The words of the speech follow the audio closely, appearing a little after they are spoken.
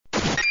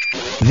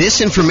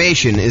This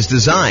information is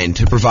designed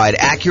to provide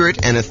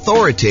accurate and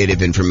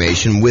authoritative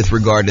information with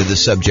regard to the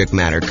subject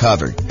matter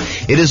covered.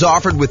 It is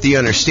offered with the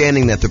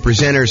understanding that the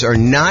presenters are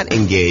not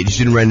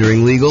engaged in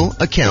rendering legal,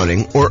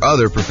 accounting, or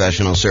other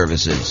professional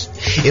services.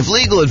 If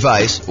legal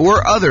advice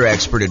or other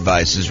expert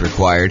advice is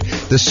required,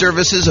 the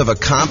services of a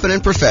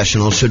competent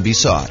professional should be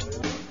sought.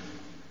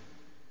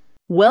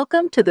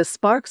 Welcome to the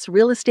Sparks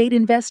Real Estate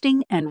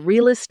Investing and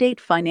Real Estate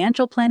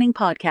Financial Planning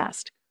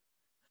Podcast.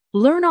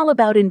 Learn all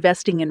about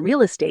investing in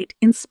real estate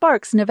in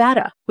Sparks,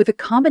 Nevada, with a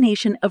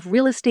combination of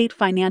real estate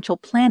financial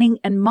planning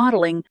and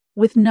modeling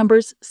with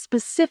numbers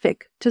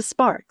specific to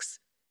Sparks.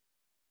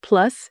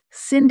 Plus,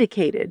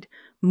 syndicated,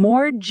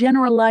 more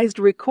generalized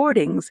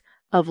recordings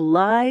of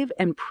live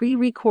and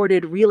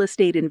pre-recorded real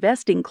estate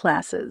investing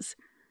classes.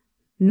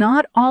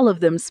 Not all of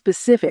them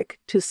specific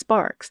to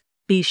Sparks.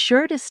 Be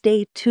sure to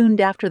stay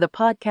tuned after the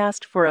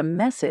podcast for a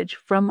message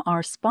from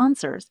our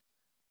sponsors.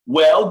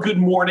 Well, good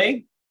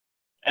morning.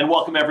 And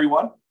welcome,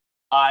 everyone.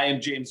 I am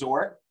James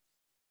Orr,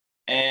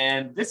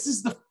 and this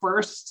is the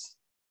first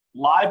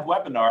live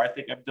webinar I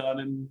think I've done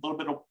in a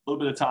little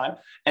bit of time,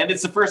 and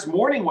it's the first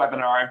morning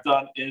webinar I've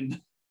done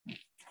in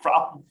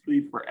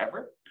probably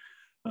forever.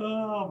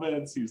 Oh man,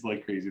 it seems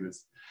like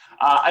craziness.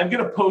 I'm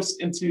going to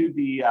post into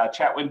the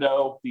chat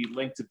window the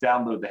link to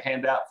download the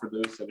handout for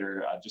those that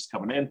are just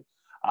coming in.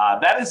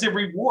 That is a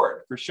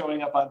reward for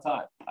showing up on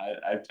time.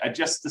 I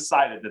just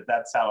decided that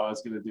that's how I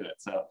was going to do it.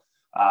 So.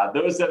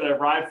 Those that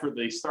arrive for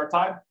the start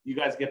time, you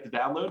guys get the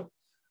download.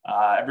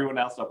 Everyone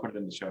else, I'll put it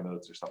in the show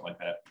notes or something like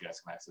that. You guys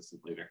can access it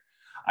later.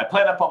 I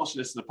plan on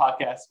publishing this in the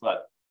podcast,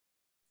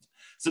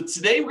 so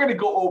today we're going to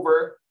go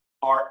over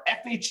our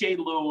FHA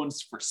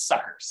loans for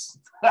suckers.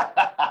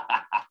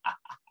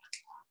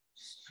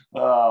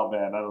 Oh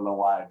man, I don't know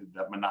why I did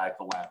that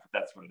maniacal laugh, but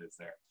that's what it is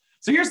there.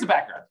 So here's the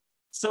background.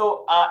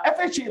 So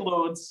FHA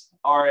loans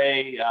are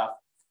a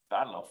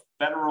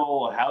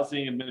federal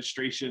housing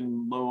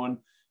administration loan.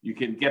 You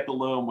can get the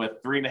loan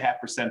with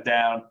 3.5%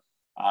 down,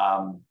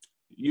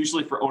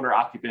 usually for owner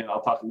occupant.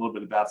 I'll talk a little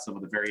bit about some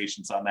of the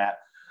variations on that,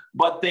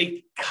 but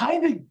they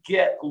kind of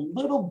get a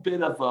little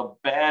bit of a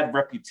bad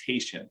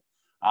reputation.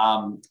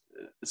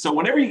 So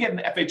whenever you get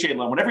an FHA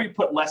loan, whenever you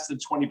put less than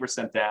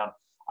 20% down,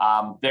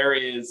 there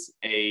is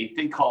a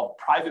thing called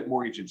private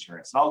mortgage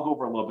insurance. And I'll go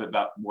over a little bit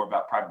more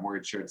about private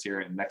mortgage insurance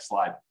here in the next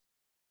slide.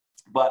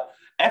 But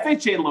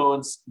FHA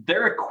loans,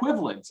 their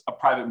equivalent of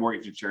private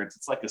mortgage insurance,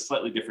 it's like a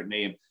slightly different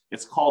name.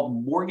 It's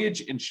called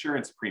mortgage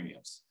insurance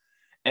premiums.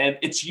 And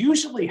it's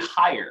usually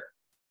higher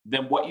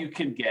than what you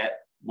can get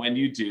when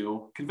you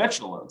do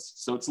conventional loans.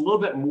 So it's a little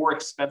bit more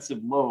expensive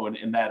loan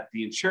in that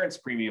the insurance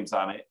premiums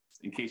on it,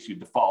 in case you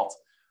default,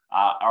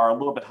 are a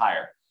little bit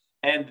higher.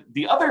 And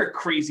the other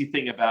crazy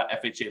thing about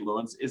FHA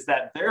loans is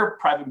that their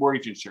private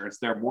mortgage insurance,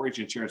 their mortgage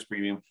insurance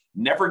premium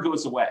never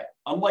goes away.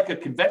 Unlike a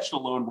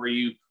conventional loan where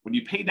when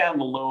you pay down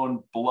the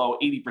loan below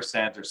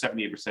 80% or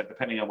 78%,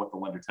 depending on what the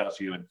lender tells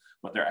you and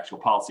what their actual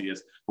policy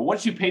is. But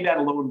once you pay down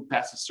a loan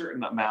past a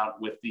certain amount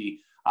with the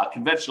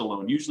conventional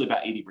loan, usually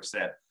about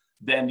 80%,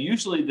 then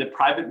usually the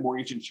private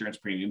mortgage insurance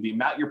premium, the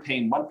amount you're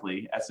paying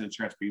monthly as an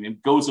insurance premium,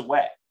 goes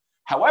away.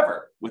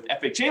 However, with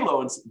FHA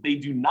loans, they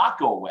do not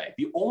go away.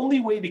 The only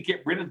way to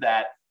get rid of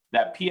that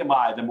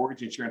PMI, the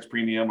mortgage insurance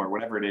premium or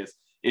whatever it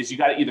is you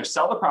got to either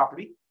sell the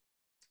property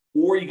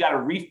or you got to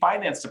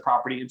refinance the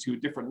property into a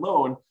different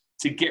loan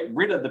to get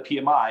rid of the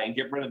PMI and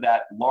get rid of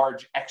that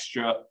large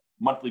extra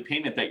monthly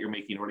payment that you're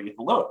making in order to get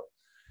the loan.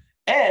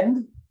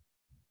 And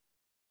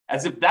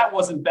as if that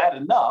wasn't bad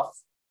enough,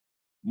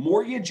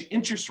 mortgage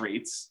interest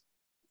rates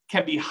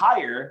can be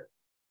higher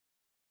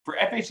for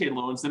FHA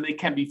loans than they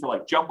can be for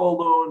like jumbo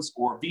loans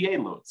or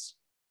VA loans,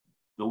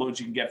 the loans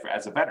you can get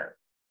as a veteran.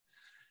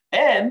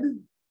 And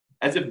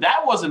as if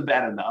that wasn't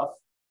bad enough,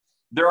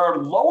 there are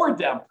lower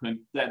down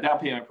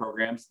payment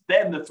programs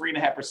than the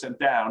 3.5%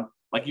 down.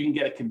 Like you can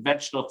get a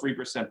conventional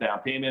 3% down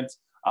payment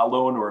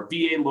loan or a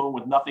VA loan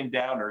with nothing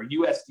down or a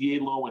USDA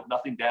loan with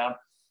nothing down.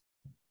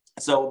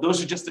 So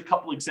those are just a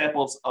couple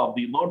examples of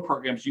the loan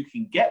programs you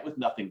can get with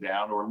nothing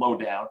down or low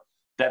down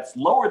that's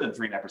lower than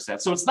 3.5%.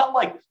 So it's not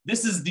like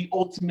this is the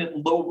ultimate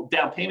low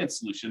down payment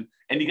solution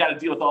and you got to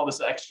deal with all this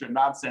extra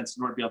nonsense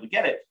in order to be able to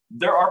get it.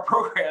 There are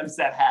programs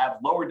that have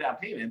lower down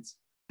payments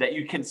that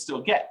you can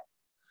still get.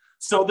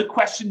 So the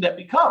question that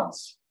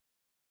becomes,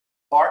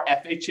 are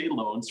FHA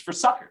loans for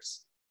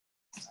suckers?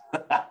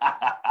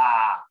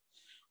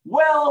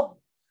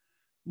 Well,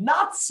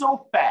 not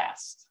so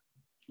fast.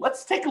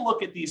 Let's take a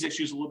look at these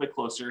issues a little bit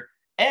closer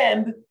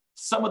and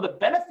some of the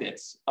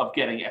benefits of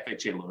getting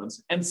FHA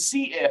loans and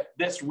see if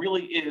this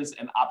really is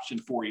an option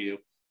for you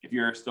if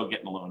you're still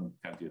getting a loan,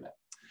 kind of do that.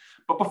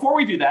 But before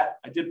we do that,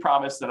 I did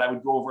promise that I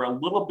would go over a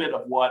little bit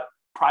of what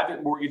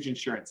private mortgage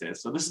insurance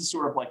is. So this is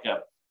sort of like a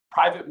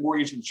private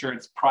mortgage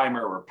insurance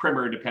primer or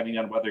primer, depending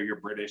on whether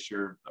you're British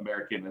or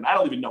American. And I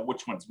don't even know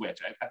which one's which.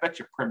 I bet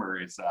your primer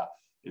is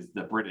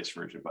the British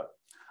version, but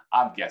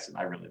I'm guessing.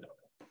 I really don't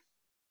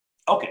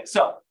know. Okay,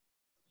 so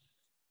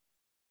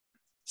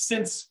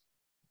since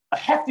a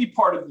hefty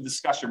part of the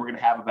discussion we're going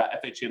to have about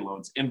FHA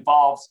loans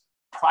involves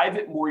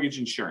private mortgage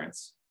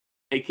insurance,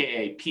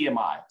 AKA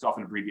PMI. It's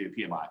often abbreviated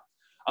PMI.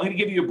 I'm going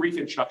to give you a brief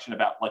introduction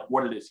about like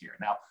what it is here.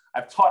 Now,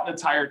 I've taught an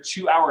entire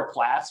 2-hour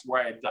class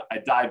where I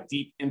dive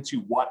deep into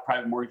what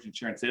private mortgage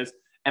insurance is.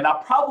 And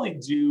I'll probably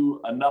do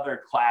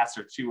another class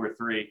or 2 or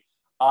 3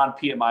 on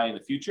PMI in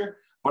the future,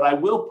 but I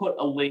will put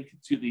a link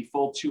to the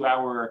full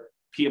 2-hour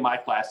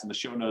PMI class in the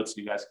show notes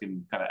so you guys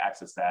can kind of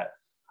access that.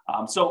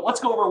 So let's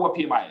go over what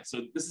PMI is.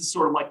 So this is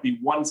sort of like the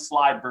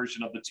 1-slide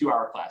version of the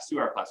 2-hour class.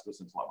 2-hour class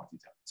goes into a lot more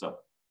detail.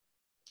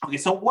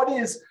 So what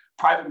is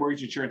private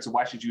mortgage insurance and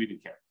why should you even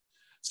care?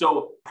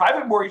 So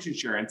private mortgage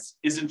insurance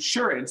is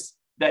insurance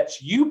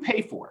that you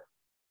pay for,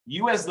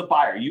 you as the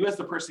buyer, you as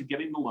the person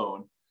getting the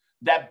loan,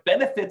 that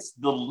benefits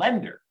the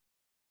lender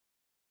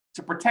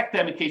to protect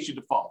them in case you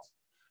default.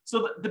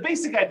 So the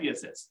basic idea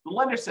is this. The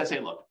lender says, hey,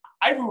 look,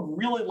 I would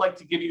really like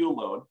to give you a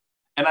loan,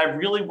 and I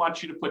really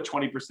want you to put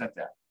 20%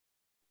 down.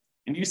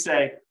 And you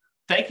say,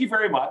 thank you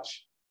very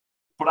much,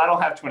 but I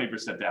don't have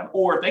 20% down.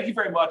 Or thank you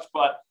very much,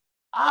 but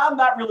I'm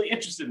not really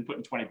interested in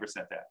putting 20%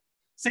 down.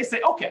 So they say,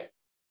 okay,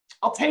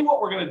 I'll tell you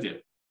what we're going to do.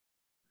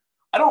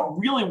 I don't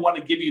really want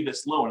to give you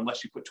this loan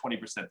unless you put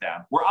 20%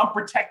 down, where I'm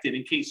protected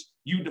in case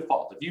you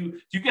default. If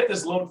you get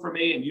this loan from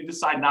me and you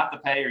decide not to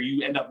pay, or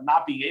you end up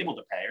not being able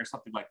to pay or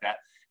something like that,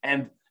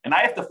 and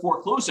I have to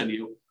foreclose on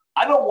you,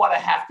 I don't want to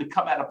have to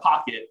come out of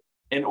pocket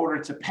in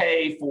order to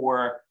pay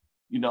for,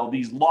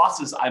 these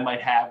losses I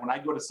might have when I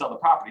go to sell the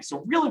property.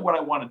 So really what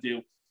I want to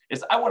do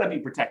is I want to be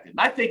protected. And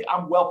I think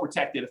I'm well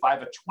protected if I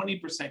have a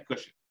 20%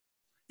 cushion.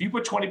 If you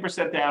put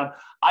 20% down,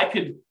 I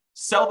could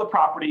sell the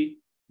property,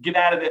 get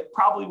out of it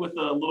probably with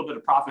a little bit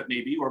of profit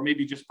maybe, or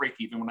maybe just break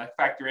even when I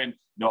factor in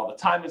all the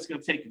time it's going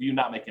to take of you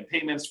not making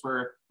payments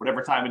for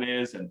whatever time it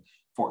is, and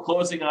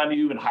foreclosing on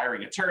you and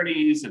hiring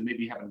attorneys and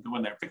maybe having to go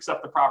in there and fix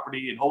up the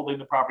property and holding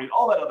the property and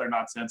all that other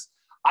nonsense.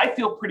 I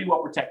feel pretty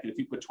well protected if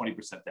you put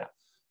 20% down.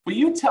 But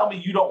you tell me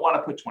you don't want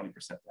to put 20%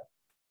 down.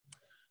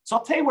 So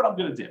I'll tell you what I'm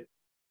going to do.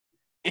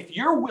 If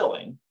you're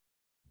willing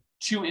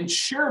to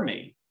insure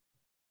me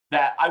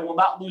that I will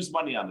not lose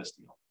money on this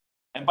deal,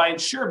 and by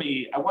insure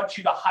me, I want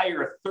you to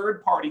hire a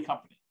third-party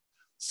company,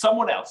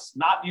 someone else,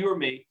 not you or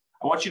me.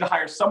 I want you to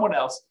hire someone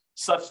else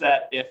such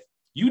that if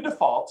you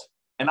default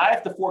and I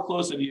have to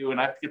foreclose on you and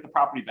I have to get the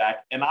property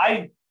back, and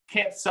I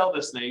can't sell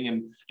this thing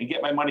and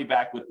get my money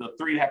back with the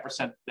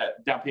 3.5%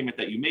 that down payment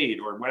that you made,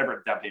 or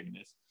whatever the down payment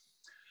is,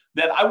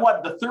 then I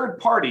want the third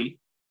party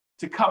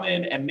to come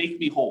in and make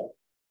me whole,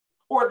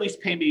 or at least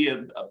pay me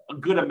a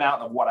good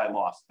amount of what I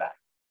lost back,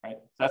 right?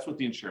 So that's what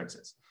the insurance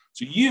is.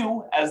 So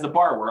you, as the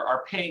borrower,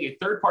 are paying a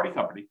third-party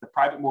company, the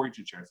private mortgage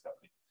insurance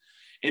company,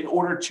 in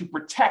order to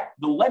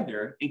protect the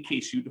lender in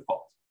case you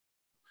default.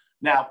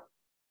 Now,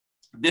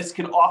 this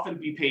can often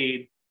be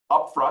paid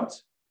upfront.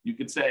 You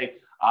could say,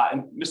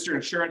 and Mr.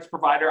 Insurance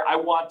Provider, I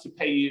want to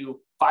pay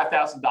you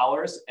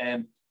 $5,000,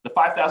 and the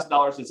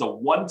 $5,000 is a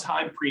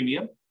one-time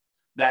premium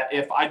that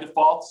if I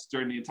default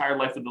during the entire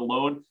life of the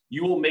loan,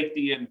 you will make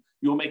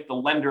the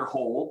lender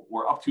whole,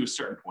 or up to a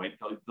certain point.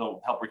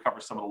 They'll help recover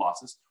some of the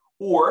losses.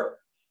 Or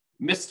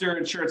Mr.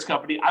 Insurance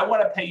Company, I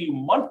want to pay you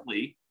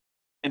monthly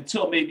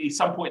until maybe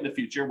some point in the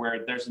future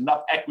where there's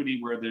enough equity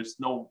where there's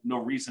no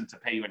reason to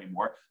pay you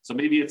anymore. So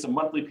maybe it's a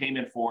monthly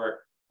payment for,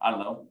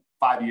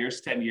 5 years,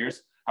 10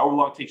 years, however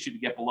long it takes you to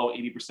get below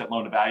 80%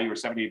 loan to value or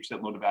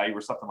 78% loan to value or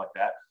something like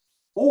that.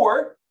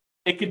 Or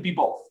it could be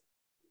both.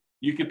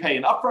 You could pay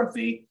an upfront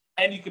fee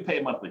and you could pay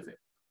a monthly fee.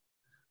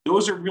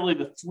 Those are really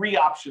the 3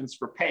 options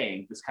for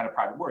paying this kind of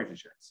private mortgage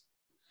insurance.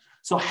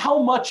 So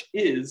how much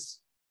is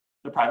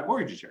the private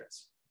mortgage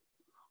insurance?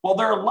 Well,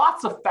 there are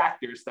lots of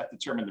factors that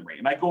determine the rate.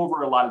 And I go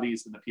over a lot of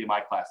these in the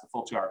PMI class, the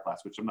full 2-hour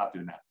class, which I'm not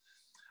doing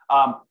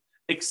now.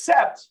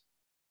 Except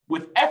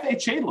with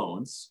FHA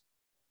loans,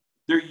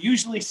 they're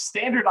usually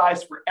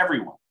standardized for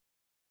everyone.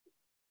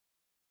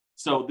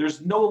 So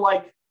there's no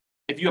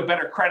if you have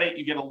better credit,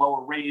 you get a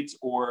lower rate,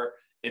 or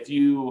if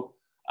you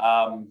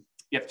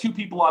have 2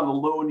 people on the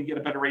loan, you get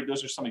a better rate.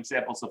 Those are some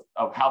examples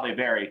of how they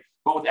vary.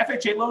 But with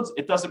FHA loans,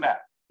 it doesn't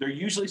matter. They're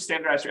usually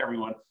standardized for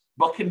everyone,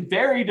 but can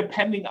vary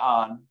depending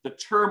on the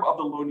term of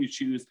the loan you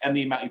choose and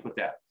the amount you put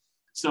down.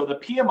 So the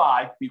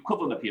PMI, the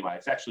equivalent of PMI,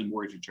 it's actually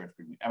mortgage insurance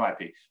premium,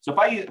 MIP. So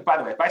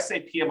if I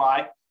say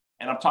PMI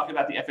and I'm talking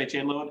about the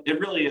FHA loan, it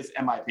really is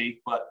MIP,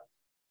 but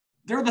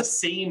they're the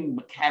same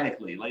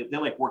mechanically. They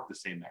work the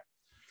same there.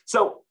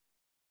 So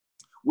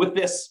with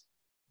this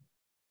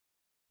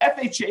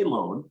FHA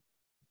loan,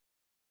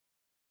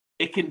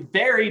 it can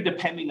vary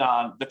depending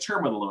on the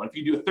term of the loan. If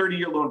you do a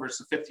 30-year loan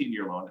versus a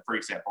 15-year loan, for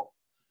example,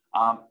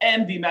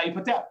 and the amount you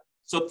put down.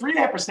 So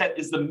 3.5%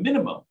 is the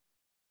minimum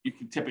you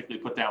can typically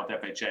put down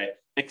with FHA,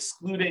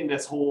 excluding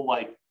this whole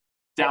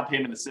down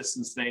payment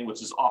assistance thing,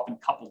 which is often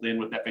coupled in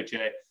with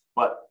FHA.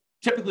 But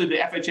typically the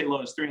FHA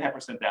loan is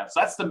 3.5% down. So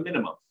that's the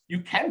minimum.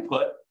 You can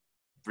put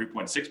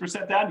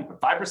 3.6% down, you put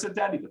 5%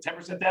 down, you put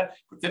 10% down,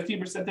 you put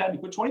 15% down, you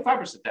put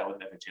 25% down with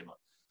an FHA loan.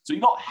 So you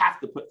don't have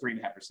to put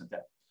 3.5%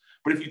 down.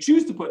 But if you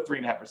choose to put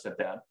 3.5%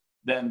 down,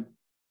 then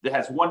it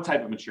has one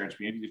type of insurance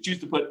premium. If you choose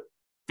to put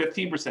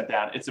 15%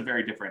 down, it's a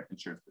very different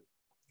insurance premium.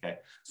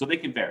 Okay, so they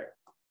can vary.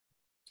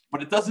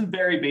 but it doesn't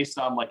vary based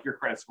on like your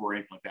credit score or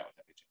anything like that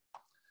with FHA.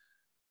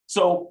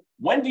 So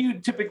when do you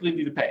typically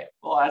need to pay?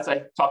 Well, as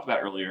I talked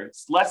about earlier,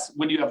 it's less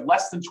when you have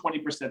less than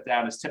 20%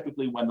 down is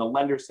typically when the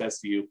lender says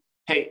to you,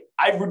 hey,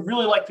 I would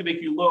really like to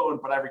make you a loan,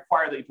 but I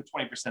require that you put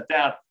 20%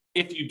 down.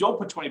 If you don't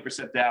put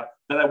 20% down,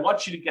 then I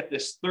want you to get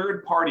this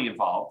third party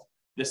involved,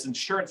 this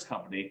insurance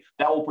company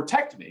that will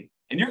protect me,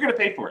 and you're going to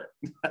pay for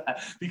it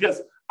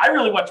because I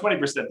really want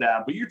 20%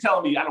 down, but you're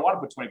telling me I don't want to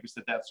put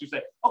 20% down. So you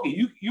say, okay,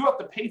 you have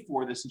to pay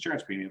for this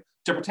insurance premium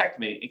to protect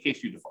me in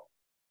case you default.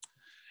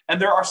 And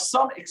there are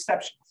some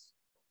exceptions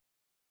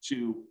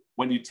to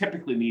when you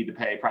typically need to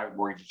pay private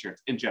mortgage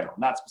insurance in general,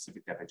 not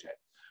specific to FHA.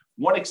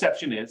 One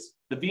exception is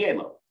the VA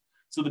loan.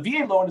 So the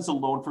VA loan is a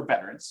loan for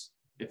veterans.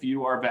 If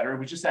you are a veteran,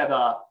 we just had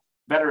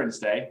Veterans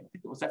Day. I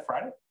think it was that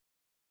Friday.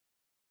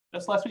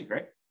 That's last week,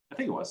 right? I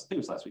think it was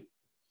last week.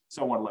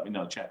 Someone let me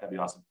know in the chat. That'd be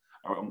awesome.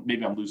 Or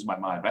maybe I'm losing my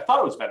mind, but I thought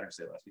it was Veterans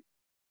Day last week.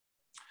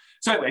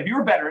 So anyway, if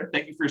you're a veteran,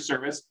 thank you for your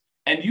service.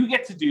 And you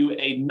get to do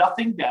a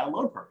nothing down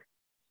loan program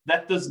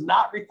that does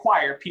not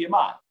require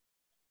PMI.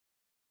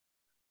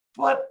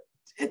 But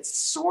it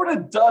sort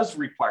of does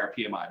require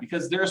PMI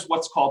because there's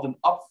what's called an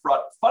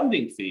upfront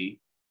funding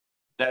fee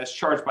that is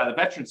charged by the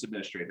Veterans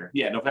Administrator.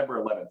 Yeah,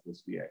 November 11th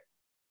was VA.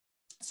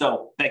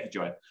 So thank you,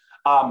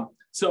 Joanne.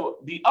 So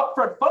the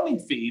upfront funding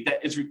fee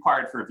that is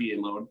required for a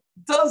VA loan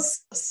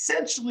does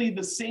essentially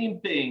the same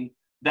thing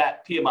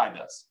that PMI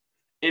does.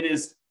 It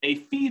is a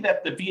fee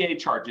that the VA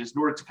charges in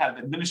order to kind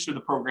of administer the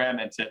program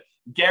and to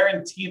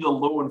guarantee the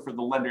loan for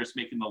the lenders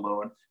making the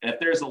loan. And if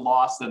there's a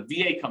loss, the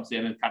VA comes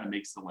in and kind of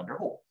makes the lender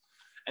whole.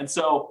 And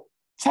so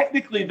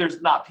technically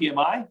there's not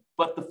PMI,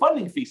 but the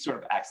funding fee sort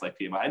of acts like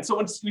PMI. And so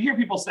when you hear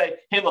people say,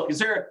 hey, look, is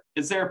there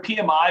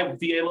PMI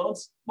with VA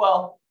loans?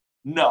 Well,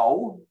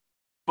 no,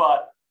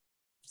 but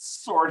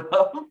sort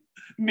of,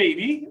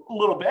 maybe a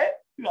little bit,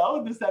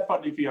 there's that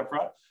funding fee up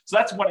front. So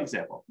that's one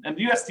example. And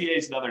the USDA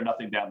is another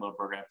nothing down loan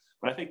program,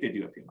 but I think they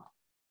do have PMI.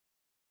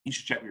 You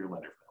should check with your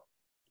lender for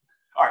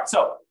that. All right,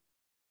 so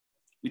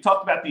we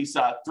talked about these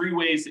three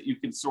ways that you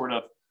can sort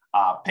of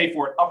pay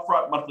for it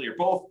upfront, monthly, or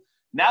both.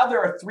 Now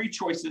there are three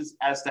choices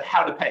as to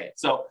how to pay it.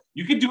 So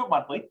you can do it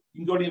monthly. You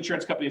can go to the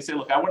insurance company and say,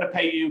 look, I want to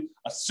pay you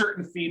a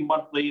certain fee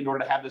monthly in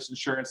order to have this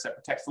insurance that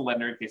protects the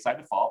lender in case I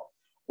default.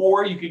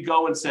 Or you could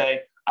go and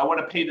say, I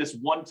want to pay this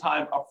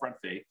one-time upfront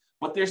fee.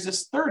 But there's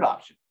this third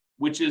option,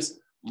 which is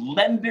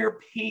lender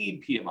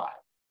paid PMI.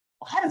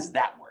 Well, how does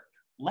that work?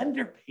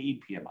 Lender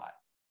paid PMI.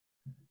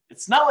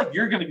 It's not like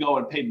you're going to go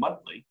and pay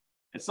monthly.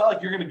 It's not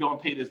like you're going to go and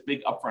pay this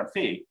big upfront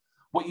fee.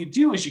 What you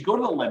do is you go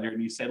to the lender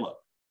and you say, look,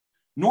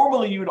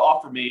 normally you would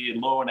offer me a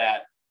loan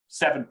at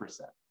 7%.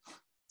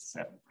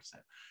 7%.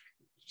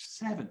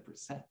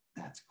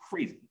 That's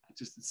crazy.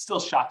 It still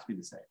shocks me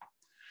to say.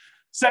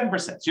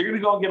 7%. So you're going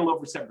to go and get a loan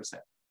for 7%.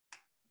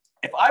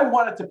 If I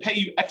wanted to pay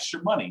you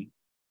extra money,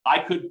 I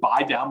could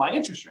buy down my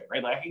interest rate,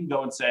 right? Like I can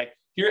go and say,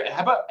 here,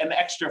 how about an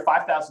extra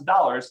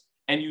 $5,000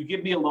 and you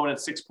give me a loan at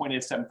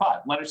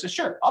 6.875? Lender says,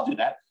 sure, I'll do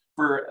that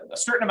for a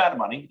certain amount of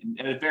money.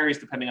 And it varies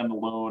depending on the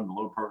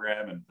loan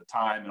program and the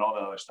time and all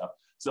that other stuff.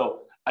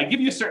 So I give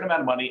you a certain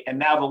amount of money. And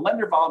now the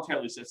lender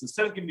voluntarily says,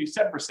 instead of giving you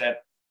 7%,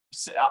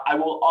 I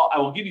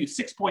will give you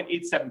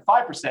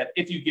 6.875%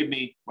 if you give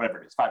me whatever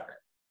it is, $5,000.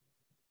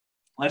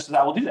 Lender says,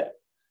 I will do that.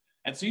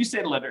 And so you say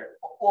to the lender,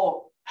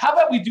 well, how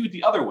about we do it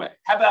the other way?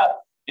 How about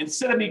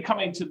instead of me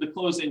coming to the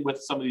closing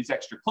with some of these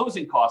extra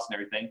closing costs and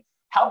everything,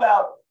 how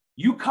about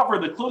you cover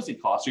the closing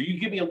costs or you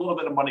give me a little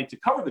bit of money to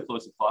cover the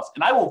closing costs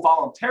and I will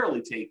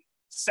voluntarily take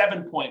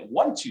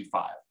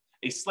 7.125,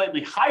 a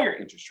slightly higher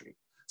interest rate.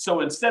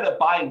 So instead of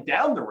buying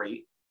down the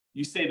rate,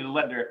 you say to the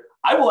lender,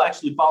 I will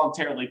actually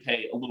voluntarily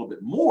pay a little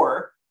bit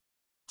more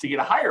to get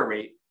a higher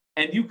rate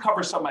and you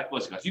cover some of my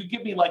closing costs. You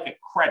give me like a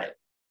credit.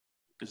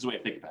 This is the way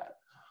to think about it.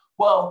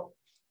 Well,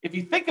 if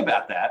you think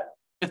about that,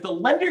 if the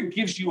lender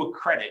gives you a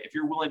credit, if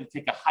you're willing to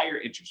take a higher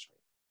interest rate,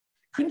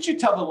 couldn't you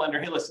tell the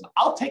lender, hey, listen,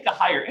 I'll take a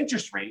higher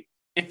interest rate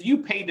if you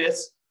pay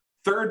this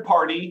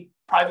third-party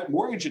private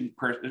mortgage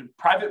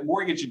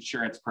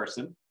insurance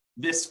person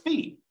this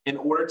fee in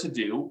order to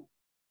do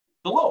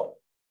the loan?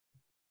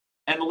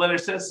 And the lender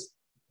says,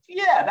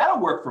 yeah,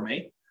 that'll work for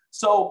me.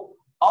 So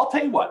I'll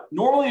tell you what,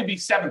 normally it'd be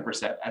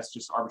 7%, that's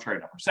just arbitrary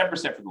number,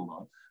 7% for the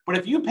loan. But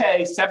if you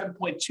pay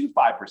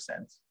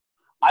 7.25%,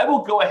 I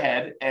will go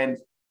ahead and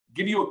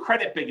give you a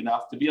credit big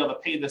enough to be able to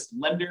pay this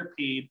lender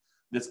paid,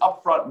 this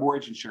upfront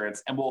mortgage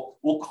insurance, and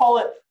we'll call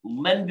it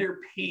lender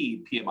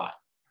paid PMI.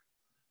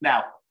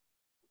 Now,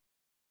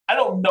 I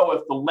don't know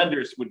if the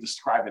lenders would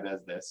describe it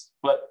as this,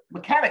 but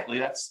mechanically,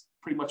 that's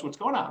pretty much what's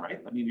going on, right?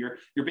 I mean,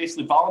 you're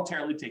basically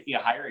voluntarily taking a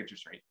higher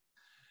interest rate,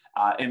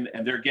 and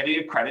they're getting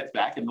a credit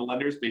back, and the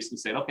lenders basically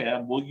saying,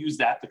 okay, we'll use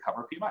that to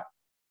cover PMI.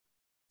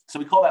 So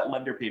we call that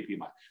lender paid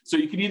PMI. So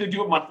you can either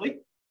do it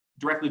monthly,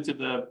 directly to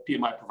the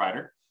PMI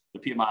provider, the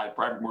PMI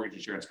private mortgage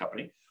insurance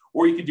company,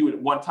 or you could do it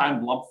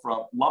one-time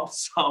lump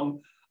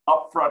sum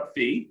upfront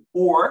fee,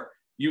 or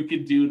you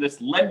could do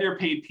this lender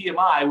paid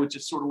PMI, which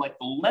is sort of like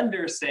the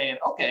lender saying,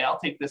 okay, I'll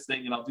take this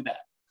thing and I'll do that.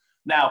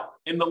 Now,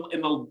 in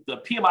the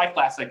PMI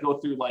class, I go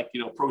through like,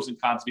 pros and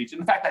cons of each. And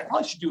in fact, I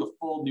probably should do a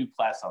full new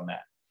class on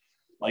that.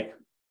 Like,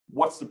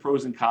 what's the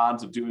pros and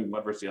cons of doing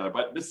one versus the other?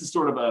 But this is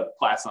sort of a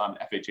class on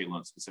FHA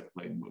loans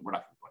specifically, and we're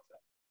not going to go into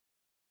that.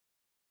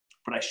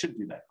 But I should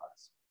do that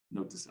class.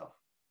 Note to self.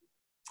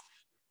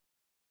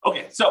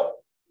 Okay, so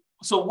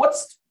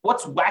what's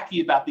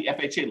wacky about the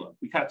FHA loan?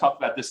 We kind of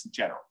talked about this in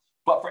general.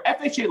 But for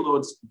FHA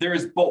loans, there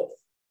is both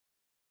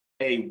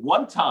a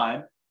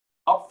one-time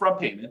upfront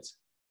payment,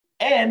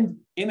 and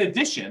in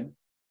addition,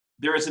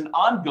 there is an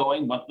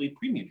ongoing monthly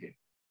premium payment.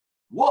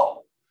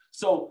 Whoa.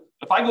 So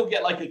if I go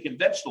get like a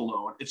conventional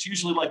loan, it's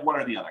usually like one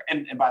or the other.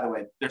 And by the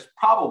way, there's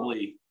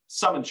probably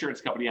some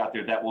insurance company out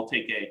there that will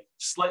take a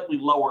slightly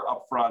lower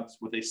upfront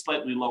with a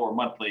slightly lower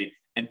monthly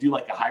and do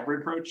like a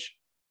hybrid approach.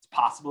 It's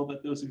possible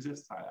that those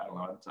exist. I don't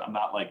know. I'm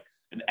not like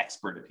an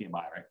expert at PMI,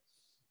 right?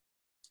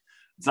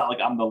 It's not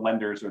like I'm the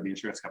lenders or the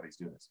insurance companies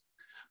doing this.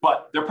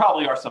 But there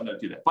probably are some that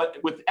do that. But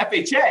with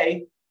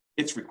FHA,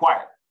 it's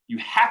required. You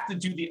have to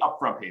do the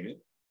upfront payment,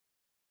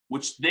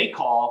 which they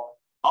call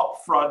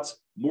upfront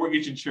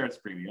mortgage insurance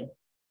premium.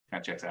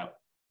 Kind of checks out.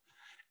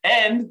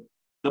 And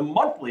the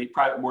monthly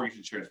private mortgage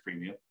insurance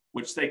premium,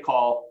 which they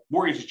call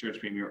mortgage insurance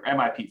premium, or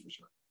MIP for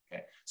short.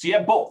 Okay. So you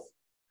have both.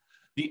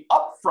 The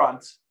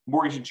upfront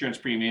mortgage insurance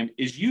premium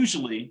is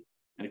usually,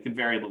 and it can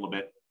vary a little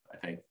bit, I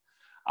think,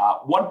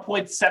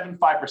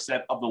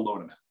 1.75% of the loan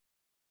amount.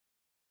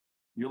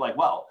 You're like,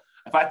 well,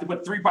 if I have to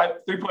put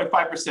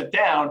 3.5%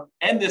 down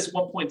and this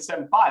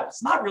 1.75,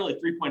 it's not really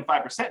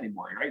 3.5%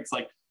 anymore, right? It's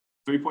like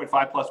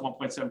 3.5 plus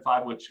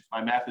 1.75, which if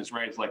my math is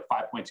right, is like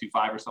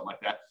 5.25 or something like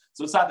that.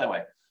 So it's not that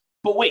way.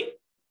 But wait,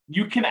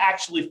 you can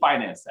actually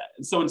finance that.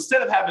 And so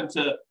instead of having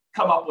to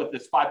come up with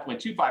this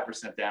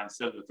 5.25% down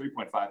instead of the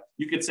 3.5,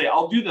 you could say,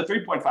 I'll do the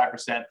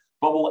 3.5%,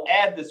 but we'll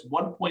add this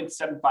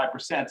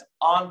 1.75%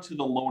 onto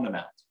the loan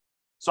amount.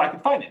 So I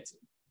can finance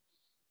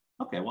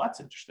it. Okay, well,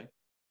 that's interesting.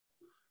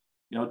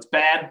 It's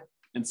bad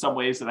in some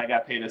ways that I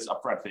got paid this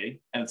upfront fee,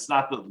 and it's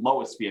not the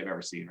lowest fee I've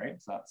ever seen, right?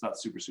 It's not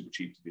super, super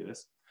cheap to do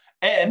this.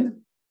 And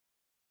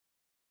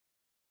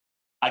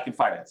I can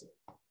finance it.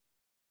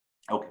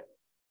 Okay.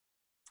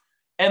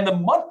 And the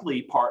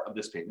monthly part of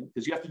this payment,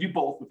 because you have to do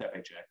both with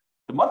FHA,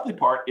 the monthly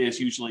part is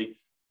usually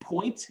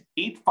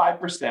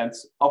 0.85%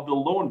 of the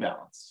loan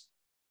balance.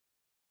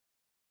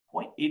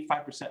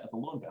 0.85% of the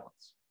loan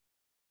balance.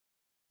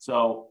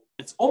 So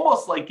it's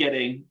almost like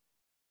getting,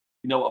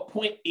 a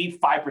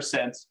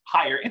 0.85%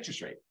 higher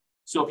interest rate.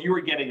 So if you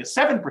were getting a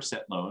 7%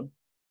 loan,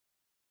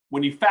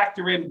 when you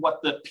factor in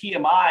what the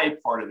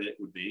PMI part of it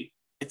would be,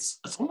 it's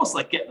almost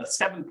like getting a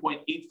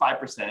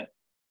 7.85%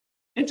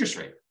 interest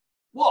rate.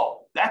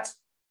 Whoa, that's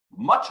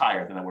much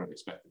higher than I would have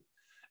expected.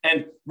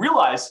 And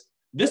realize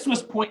this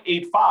was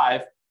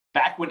 0.85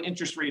 back when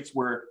interest rates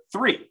were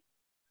 3.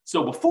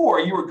 So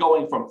before you were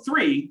going from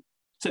 3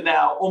 to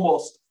now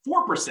almost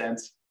 4%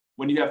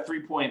 when you have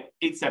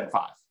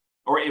 3.875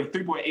 or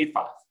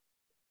 3.85,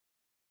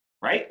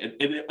 right?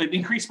 It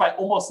increased by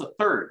almost a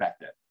third back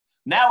then.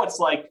 Now it's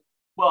like,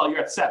 well, you're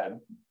at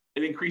 7.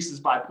 It increases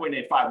by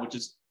 0.85, which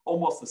is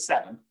almost a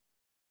 7.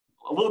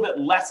 A little bit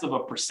less of a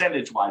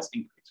percentage-wise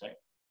increase, right?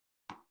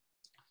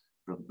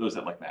 For those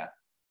that like math.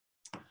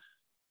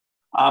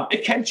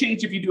 It can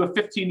change if you do a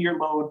 15-year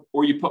loan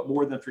or you put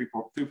more than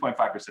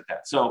 3.5% down.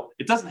 So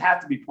it doesn't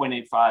have to be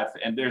 0.85.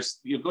 And there's,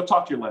 go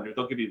talk to your lender.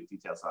 They'll give you the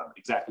details on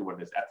exactly what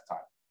it is at the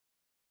time.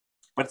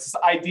 But it's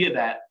this idea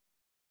that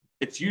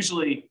it's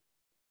usually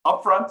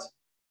upfront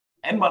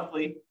and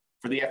monthly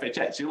for the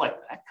FHA. So you're like,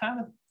 that kind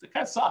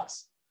of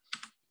sucks.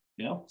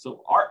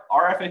 So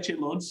our FHA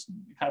loans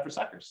kind of for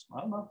suckers.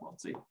 I don't know. We'll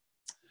see.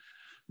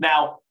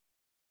 Now,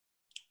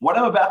 what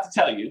I'm about to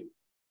tell you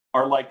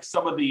are like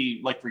some of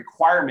the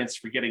requirements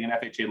for getting an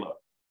FHA loan.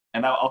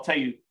 And I'll tell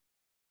you,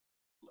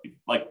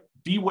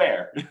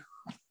 beware.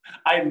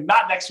 I'm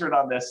not an expert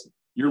on this.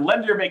 Your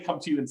lender may come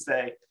to you and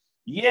say,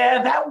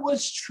 yeah, that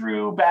was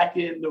true back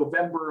in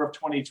November of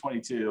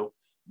 2022,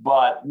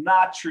 but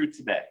not true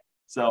today.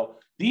 So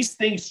these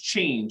things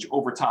change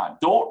over time.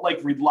 Don't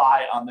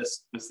rely on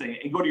this thing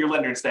and go to your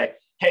lender and say,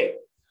 hey,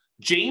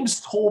 James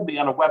told me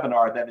on a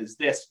webinar that is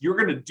this. You're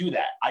going to do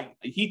that.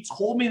 He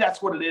told me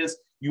that's what it is.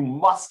 You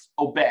must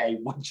obey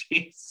what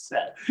James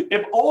said.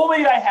 If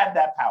only I had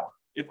that power.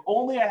 If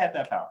only I had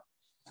that power.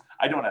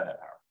 I don't have that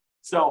power.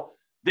 So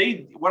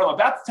what I'm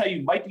about to tell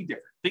you might be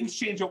different. Things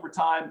change over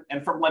time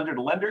and from lender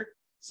to lender.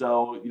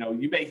 So,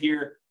 you may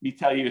hear me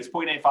tell you it's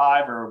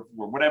 0.85 or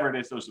whatever it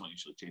is. Those don't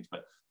usually change,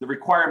 but the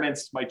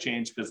requirements might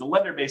change because the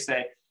lender may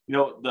say,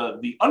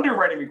 the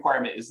underwriting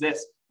requirement is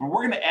this, but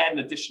we're going to add an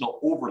additional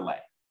overlay,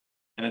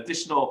 an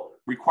additional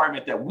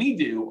requirement that we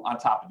do on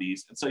top of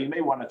these. And so you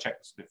may want to check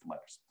this with different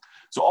lenders.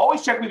 So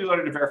always check with your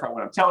lender to verify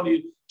what I'm telling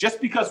you.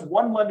 Just because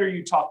one lender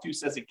you talk to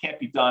says it can't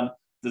be done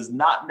does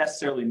not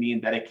necessarily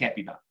mean that it can't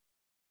be done.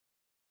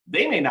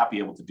 They may not be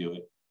able to do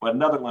it, but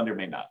another lender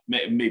may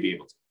be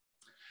able to.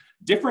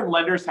 Different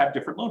lenders have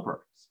different loan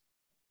programs.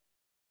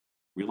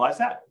 Realize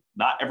that.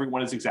 Not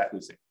everyone is exactly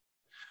the same.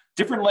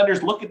 Different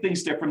lenders look at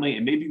things differently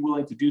and may be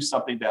willing to do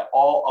something that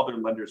all other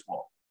lenders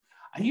won't.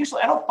 I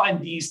don't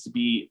find these to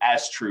be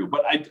as true,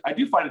 but I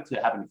do find it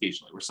to happen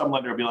occasionally where some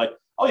lender will be like,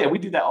 oh yeah, we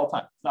do that all the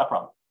time. It's not a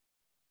problem.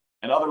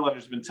 And other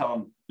lenders have been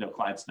telling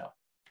clients no.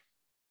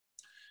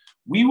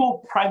 We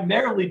will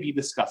primarily be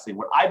discussing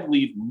what I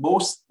believe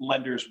most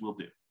lenders will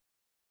do.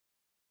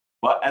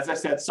 But as I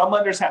said, some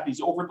lenders have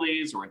these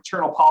overlays or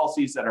internal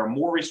policies that are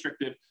more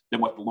restrictive than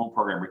what the loan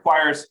program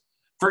requires.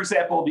 For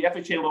example, the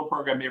FHA loan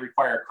program may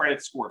require a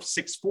credit score of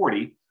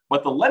 640,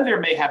 but the lender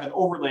may have an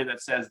overlay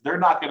that says they're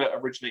not going to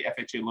originate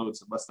FHA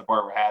loans unless the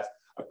borrower has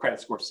a credit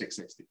score of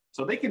 660.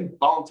 So they can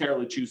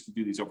voluntarily choose to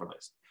do these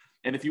overlays.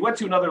 And if you went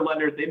to another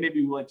lender, they may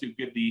be willing to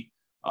give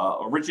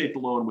originate the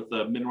loan with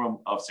a minimum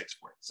of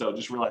 640. So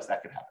just realize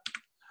that could happen.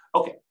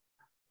 Okay.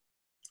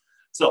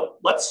 So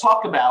let's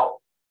talk about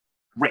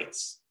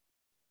rates.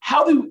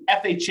 How do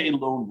FHA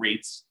loan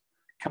rates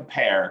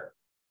compare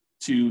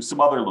to some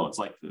other loans,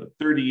 like the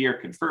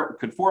 30-year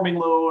conforming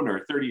loan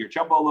or 30-year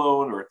jumbo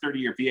loan or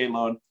 30-year VA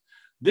loan?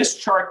 This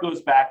chart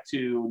goes back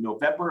to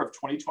November of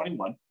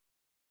 2021.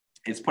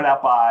 It's put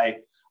out by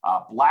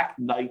Black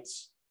Knight.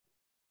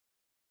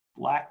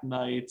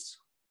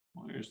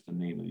 Where's the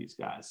name of these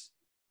guys?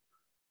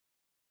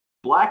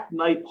 Black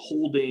Knight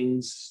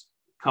Holdings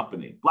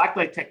Company, Black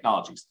Knight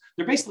Technologies.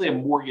 They're basically a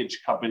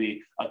mortgage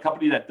company, a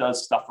company that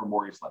does stuff for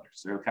mortgage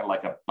lenders. They're kind of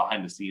like a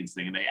behind the scenes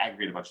thing, and they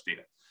aggregate a bunch of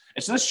data.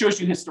 And so this shows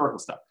you historical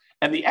stuff.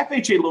 And the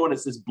FHA loan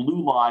is this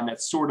blue line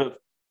that's sort of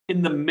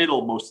in the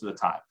middle most of the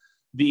time.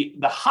 The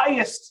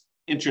highest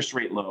interest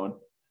rate loan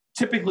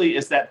typically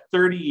is that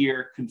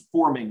 30-year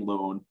conforming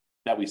loan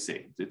that we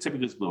see. It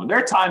typically is blue. And there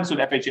are times when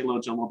FHA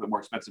loans are a little bit more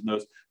expensive than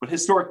those, but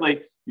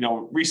historically,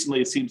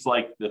 recently it seems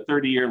like the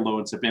 30-year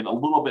loans have been a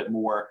little bit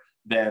more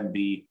than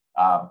the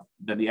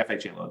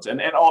FHA loans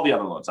and all the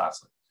other loans,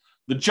 honestly.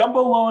 The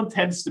jumbo loan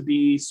tends to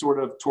be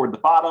sort of toward the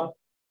bottom.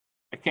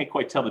 I can't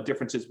quite tell the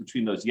differences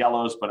between those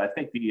yellows, but I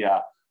think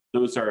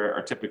those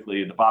are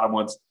typically the bottom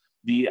ones.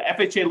 The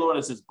FHA loan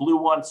is this blue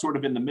one, sort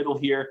of in the middle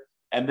here.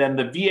 And then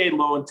the VA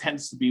loan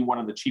tends to be one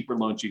of the cheaper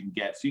loans you can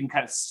get. So you can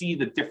kind of see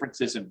the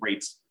differences in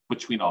rates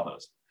between all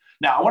those.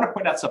 Now, I want to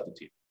point out something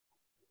to you.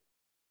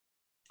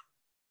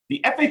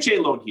 The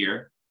FHA loan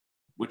here,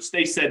 which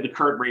they said the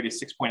current rate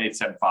is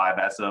 6.875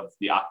 as of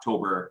the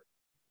October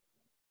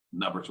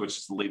numbers, which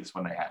is the latest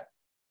one they had.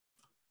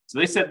 So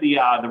they said the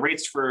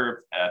rates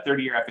for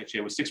 30-year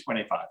FHA was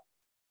 6.85.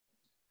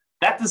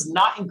 That does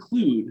not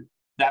include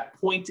that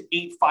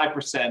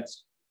 0.85%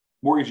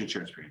 mortgage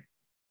insurance premium.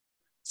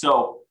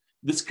 So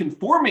this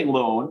conforming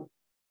loan,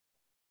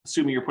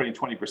 assuming you're putting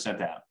 20%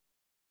 down,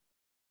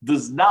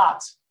 does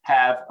not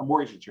have a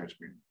mortgage insurance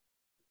premium.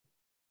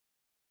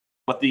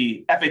 But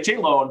the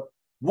FHA loan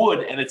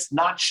would, and it's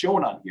not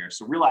shown on here.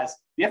 So realize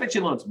the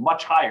FHA loan is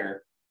much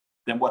higher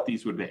than what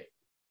these would be.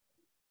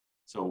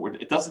 So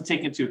it doesn't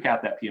take into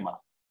account that PMI.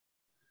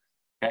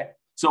 Okay.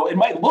 So it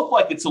might look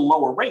like it's a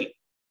lower rate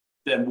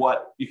than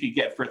what you could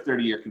get for a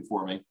 30-year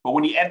conforming, but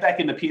when you add back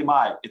in the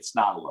PMI, it's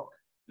not a lower.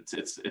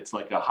 It's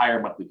like a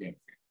higher monthly payment.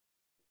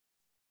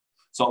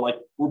 So like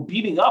we're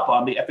beating up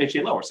on the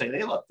FHA loan. We're saying,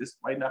 hey, look, this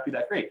might not be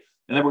that great.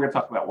 And then we're going to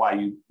talk about why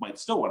you might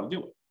still want to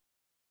do it.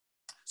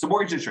 So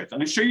mortgage insurance. I'm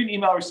going to show you an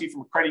email received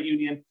from a credit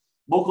union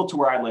local to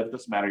where I live. It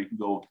doesn't matter. You can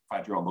go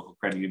find your own local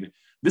credit union.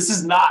 This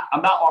is not,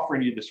 I'm not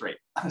offering you this rate.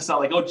 It's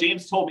not like, oh,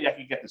 James told me I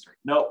could get this rate.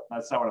 No,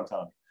 that's not what I'm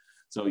telling you.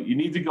 So you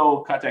need to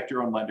go contact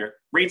your own lender.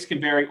 Rates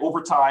can vary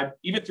over time,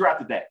 even throughout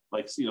the day.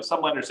 Like,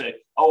 some lenders say,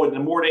 oh, in the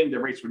morning, the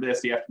rates were this,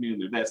 the afternoon,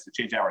 they're this, they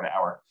change hour to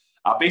hour.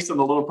 Based on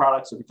the loan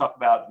products, so we talk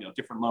about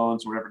different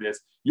loans, or whatever it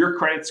is, your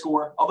credit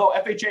score, although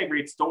FHA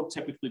rates don't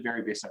typically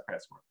vary based on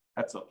credit score.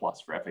 That's a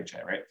plus for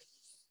FHA, right?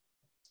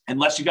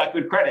 Unless you got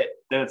good credit,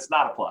 then it's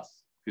not a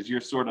plus because you're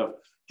sort of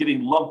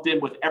getting lumped in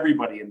with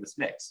everybody in this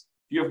mix.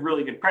 If you have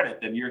really good credit,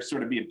 then you're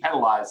sort of being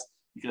penalized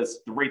because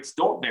the rates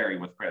don't vary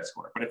with credit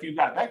score. But if you've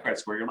got a bad credit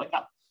score, you're like,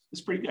 oh,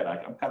 this is pretty good.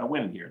 I'm kind of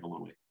winning here in a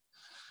little way.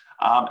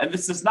 And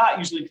this does not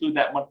usually include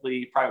that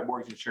monthly private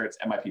mortgage insurance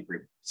MIP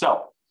premium.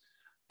 So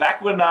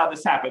back when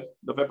this happened,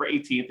 November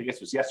 18th, I guess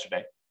it was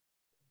yesterday,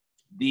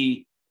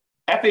 the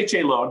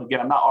FHA loan, again,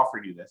 I'm not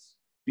offering you this,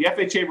 the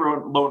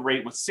FHA loan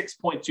rate was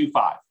 6.25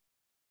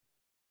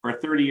 for a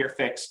 30-year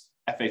fixed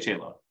FHA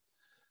loan.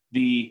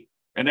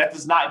 And that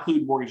does not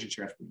include mortgage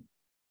insurance premium.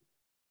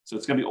 So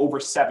it's going to be over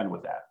 7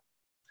 with that.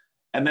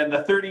 And then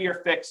the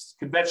 30-year fixed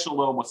conventional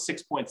loan was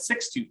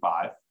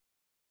 6.625,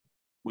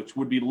 which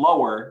would be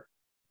lower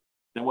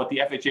than what the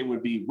FHA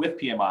would be with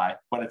PMI,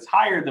 but it's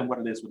higher than what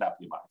it is without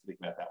PMI, to think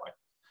about it that way.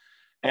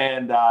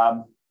 And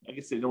I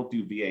guess they don't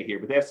do VA here,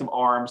 but they have some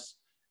ARMs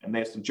and they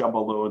have some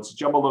jumbo loans.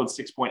 Jumbo loan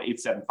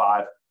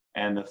 6.875,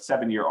 and the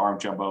 7-year ARM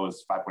jumbo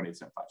is 5.875.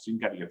 So you can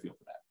kind of get a feel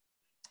for that.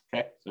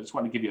 Okay, so I just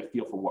want to give you a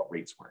feel for what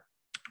rates were.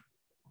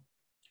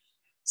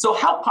 So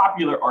how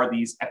popular are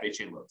these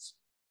FHA loans?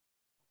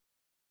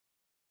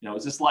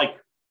 Is this like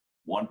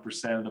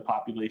 1% of the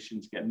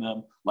population's getting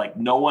them? Like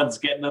no one's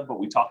getting them, but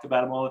we talk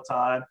about them all the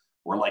time?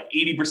 Or like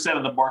 80%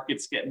 of the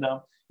market's getting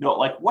them?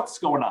 Like what's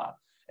going on?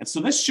 And so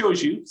this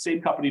shows you,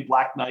 same company,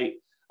 Black Knight,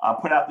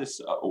 put out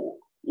this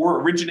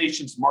or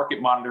Originations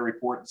Market Monitor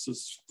report. This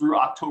is through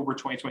October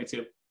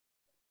 2022.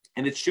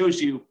 And it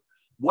shows you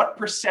what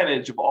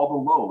percentage of all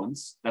the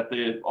loans that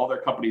all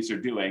their companies are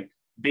doing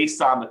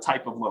based on the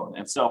type of loan.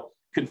 And so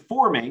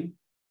conforming,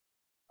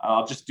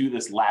 I'll just do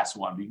this last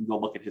one. You can go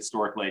look at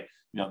historically.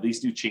 These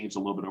do change a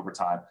little bit over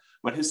time.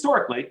 But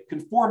historically,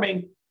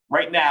 conforming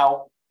right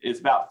now is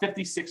about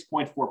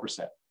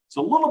 56.4%.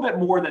 So a little bit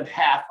more than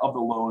half of the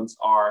loans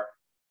are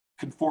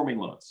conforming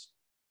loans,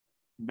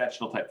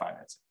 conventional type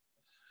financing.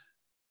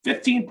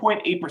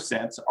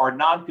 15.8% are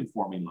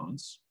non-conforming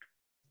loans.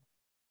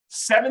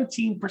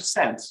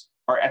 17%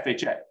 are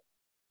FHA.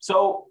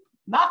 So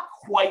not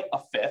quite a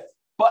fifth,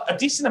 but a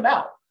decent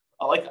amount,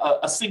 like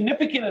a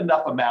significant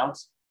enough amount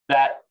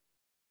that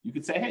you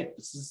could say, hey,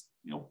 this is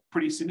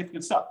pretty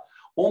significant stuff.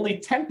 Only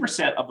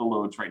 10% of the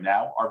loans right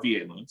now are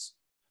VA loans,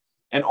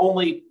 and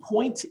only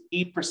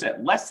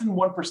 0.8%, less than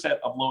 1%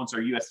 of loans are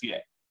USDA.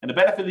 And the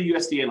benefit of the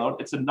USDA loan,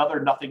 it's another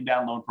nothing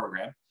down loan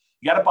program.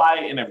 You got to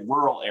buy in a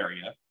rural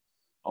area,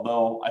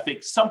 although I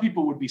think some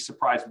people would be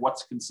surprised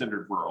what's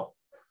considered rural.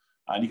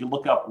 And you can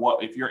look up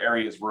if your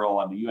area is rural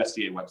on the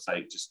USDA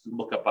website. Just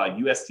look up a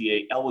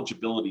USDA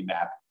eligibility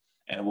map,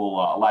 and it will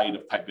allow you to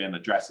type in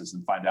addresses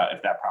and find out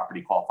if that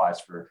property qualifies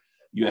for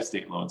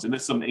USDA loans. And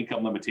there's some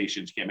income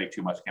limitations. You can't make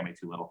too much, can't make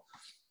too little.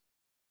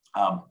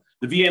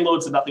 The VA loan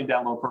is a nothing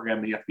down loan program,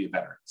 and you have to be a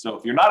veteran. So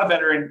if you're not a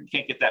veteran, you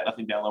can't get that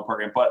nothing down loan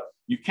program, but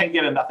you can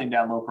get a nothing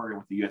down loan program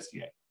with the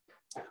USDA.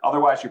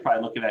 Otherwise, you're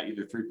probably looking at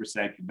either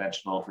 3%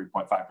 conventional,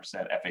 3.5%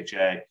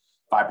 FHA,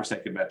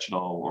 5%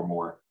 conventional or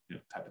more,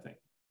 type of thing.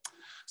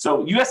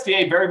 So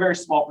USDA, very, very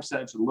small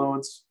percentage of the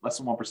loans, less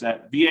than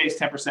 1%. VA is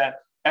 10%.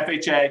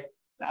 FHA,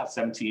 now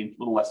 17, a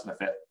little less than a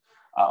fifth,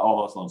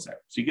 all those loans there.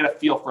 So you get a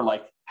feel for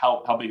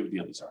how big of a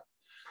deal these are.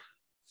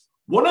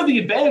 One of the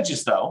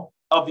advantages, though,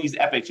 of these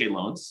FHA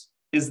loans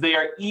is they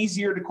are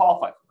easier to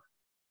qualify for.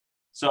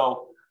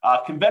 So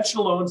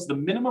conventional loans, the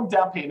minimum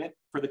down payment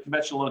for the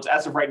conventional loans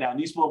as of right now, and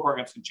these loan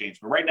programs can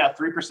change, but right now,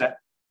 3%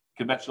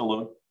 conventional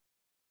loan.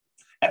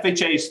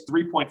 FHA is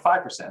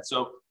 3.5%.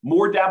 So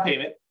more down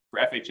payment for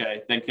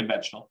FHA than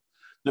conventional.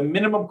 The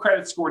minimum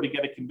credit score to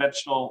get a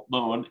conventional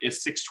loan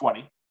is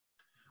 620.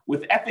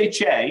 With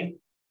FHA,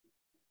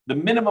 the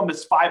minimum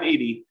is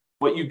 580,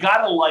 but you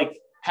got to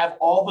have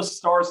all the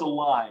stars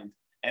aligned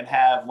and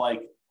have a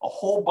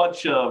whole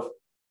bunch of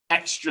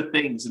extra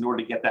things in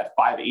order to get that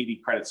 580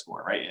 credit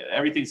score, right?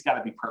 Everything's got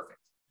to be perfect.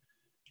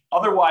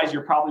 Otherwise,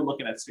 you're probably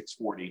looking at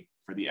 640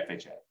 for the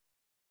FHA.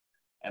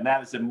 And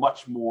that is a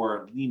much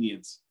more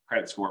lenient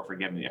credit score for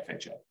getting the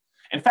FHA.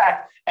 In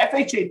fact,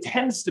 FHA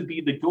tends to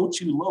be the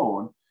go-to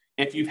loan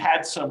if you've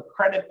had some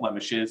credit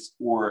blemishes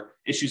or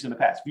issues in the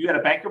past. If you had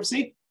a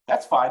bankruptcy,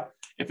 that's fine.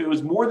 If it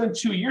was more than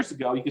 2 years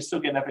ago, you can still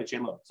get an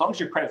FHA loan, as long as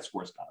your credit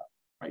score's gone up,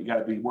 right? You got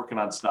to be working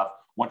on stuff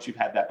once you've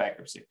had that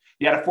bankruptcy.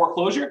 You had a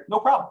foreclosure, no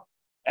problem.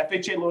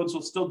 FHA loans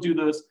will still do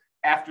those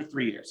after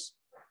 3 years.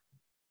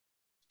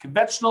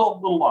 Conventional, a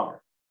little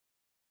longer.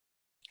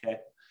 Okay.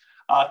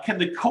 Can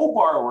the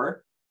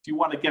co-borrower, if you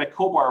want to get a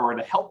co-borrower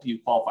to help you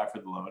qualify for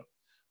the loan,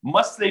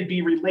 must they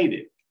be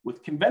related?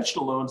 With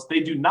conventional loans,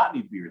 they do not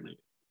need to be related.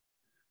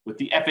 With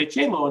the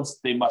FHA loans,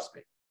 they must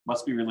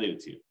be related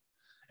to you.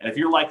 And if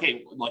you're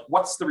hey,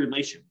 what's the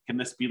relation? Can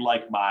this be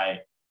my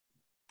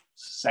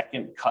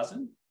second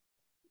cousin?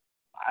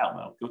 I don't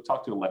know. Go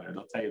talk to a lender.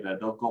 They'll tell you that.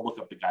 They'll go look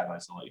up the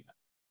guidelines and let you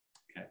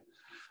know. Okay.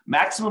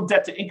 Maximum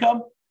debt to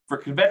income for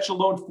conventional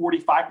loan,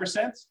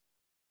 45%.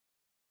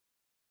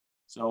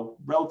 So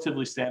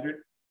relatively standard.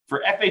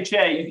 For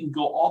FHA, you can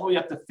go all the way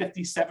up to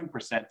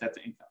 57% debt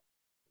to income.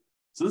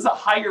 So this is a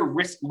higher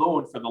risk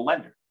loan for the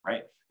lender,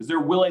 right? Because they're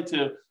willing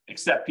to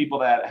accept people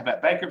that have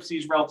had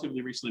bankruptcies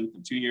relatively recently,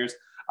 within 2 years,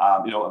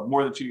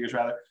 more than 2 years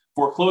rather.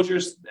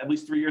 Foreclosures, at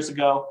least 3 years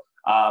ago,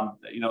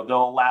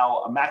 they'll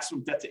allow a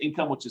maximum debt to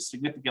income, which is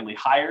significantly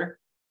higher.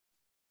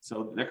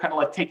 So they're kind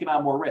of taking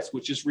on more risk,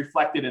 which is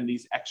reflected in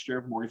these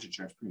extra mortgage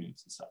insurance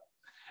premiums and stuff.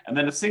 And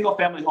then the single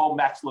family home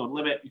max loan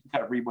limit, you can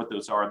kind of read what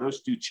those are.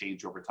 Those do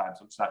change over time,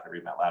 so I'm just not going to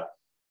read them out loud.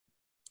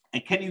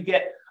 And can you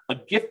get a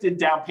gifted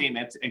down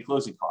payment and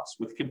closing costs?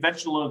 With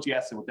conventional loans,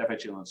 yes, and with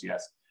FHA loans,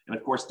 yes. And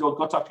of course, go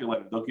talk to your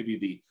lender. They'll give you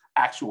the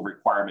actual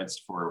requirements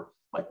for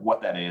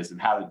what that is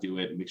and how to do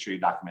it, and make sure you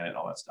document it and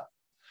all that stuff.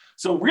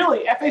 So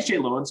really,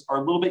 FHA loans are a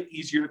little bit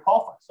easier to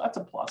qualify. So that's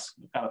a plus.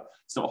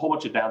 So a whole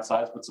bunch of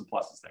downsides, but some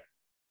pluses there.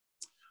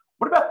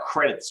 What about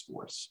credit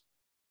scores?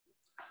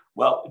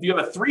 Well, if you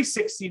have a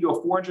 360 to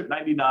a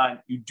 499,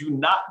 you do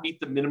not meet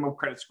the minimum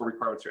credit score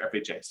requirements for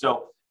FHA.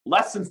 So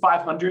less than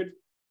 500,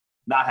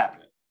 not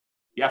happening.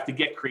 You have to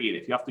get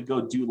creative. You have to go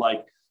do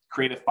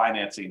creative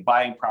financing,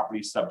 buying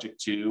properties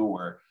subject to,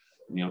 or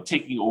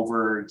taking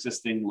over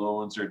existing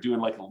loans, or doing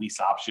a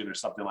lease option or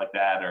something like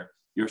that, or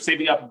you're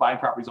saving up and buying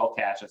properties all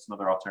cash. That's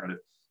another alternative.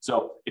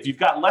 So if you've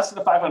got less than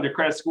a 500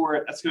 credit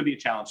score, that's going to be a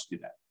challenge to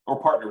do that,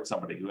 or partner with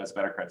somebody who has a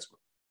better credit score.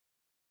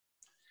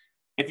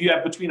 If you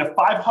have between a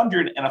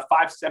 500 and a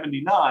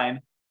 579,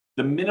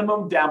 the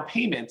minimum down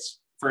payments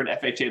for an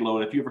FHA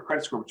loan, if you have a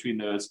credit score between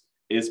those,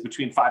 is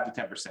between 5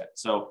 to 10%.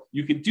 So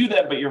you can do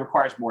that, but it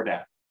requires more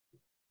down.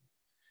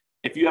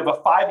 If you have a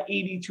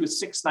 580 to a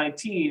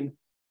 619,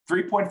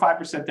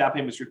 3.5% down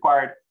payment is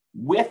required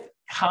with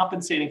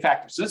compensating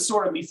factors. So this is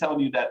sort of me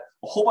telling you that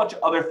a whole bunch of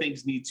other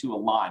things need to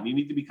align. You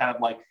need to be kind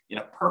of like in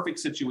a perfect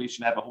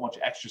situation, have a whole bunch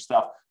of extra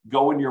stuff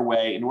going your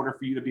way in order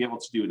for you to be able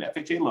to do an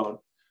FHA loan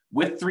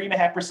with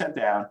 3.5%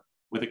 down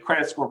with a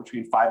credit score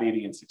between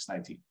 580 and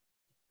 619.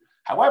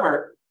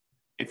 However,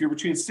 if you're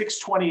between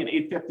 620 and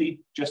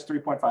 850, just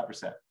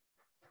 3.5%.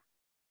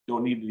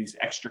 Don't need these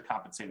extra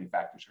compensating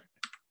factors right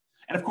there.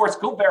 And of course,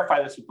 go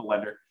verify this with the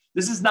lender.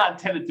 This is not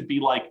intended to be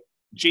like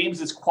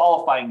James is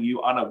qualifying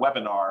you on a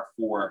webinar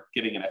for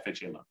getting an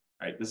FHA loan,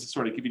 right? This is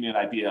sort of giving you an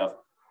idea of,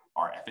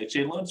 are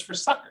FHA loans for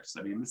suckers?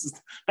 I mean,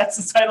 that's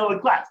the title of the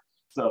class.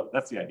 So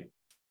that's the idea.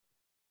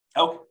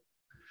 Okay.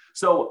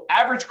 So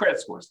average credit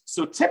scores.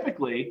 So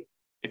typically,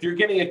 if you're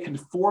getting a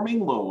conforming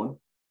loan,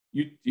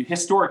 you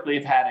historically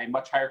have had a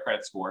much higher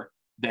credit score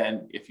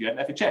than if you had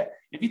an FHA.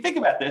 If you think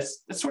about this,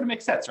 this sort of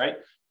makes sense, right?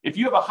 If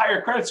you have a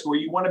higher credit score,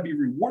 you want to be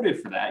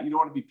rewarded for that. You don't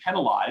want to be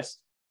penalized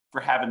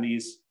for having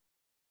these,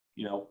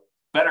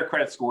 better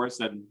credit scores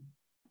than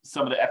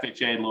some of the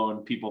FHA loan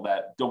people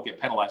that don't get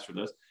penalized for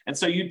those. And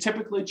so you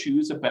typically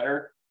choose a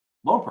better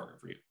loan program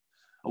for you,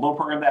 a loan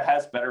program that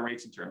has better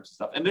rates and terms and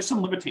stuff. And there's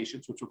some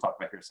limitations, which we'll talk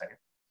about here in a second.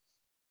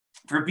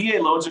 For VA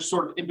loans, they're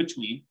sort of in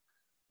between.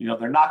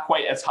 They're not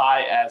quite as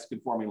high as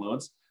conforming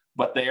loans,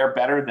 but they are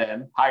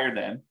higher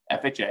than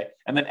FHA.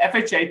 And then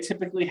FHA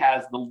typically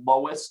has the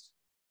lowest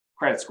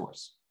credit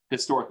scores,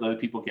 historically, the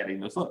people getting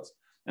those loans.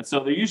 And so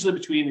they're usually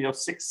between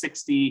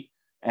 660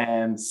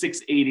 and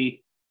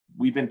 680.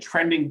 We've been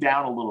trending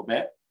down a little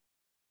bit,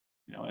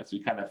 as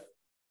we kind of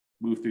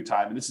move through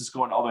time. And this is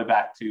going all the way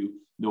back to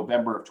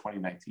November of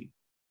 2019.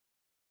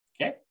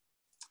 Okay.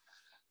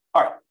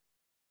 All right.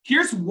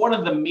 Here's one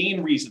of the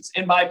main reasons,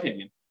 in my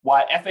opinion,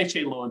 why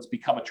FHA loans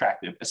become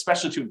attractive,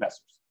 especially to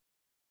investors.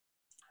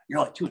 You're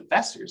like, to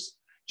investors?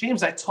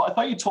 James, I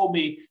thought you told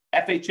me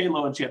FHA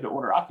loans you had to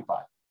owner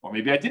occupy. Or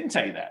maybe I didn't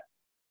tell you that.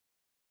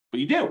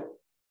 But you do.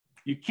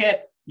 You can't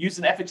use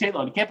an FHA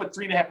loan. You can't put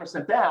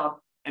 3.5% down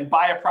and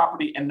buy a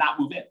property and not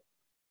move in.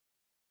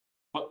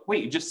 But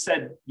wait, you just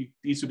said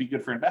these would be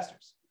good for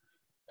investors.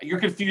 You're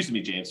confusing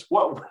me, James.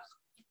 What?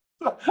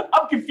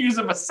 I'm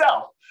confusing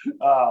myself.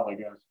 Oh my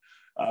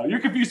gosh. You're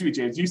confusing me,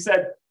 James. You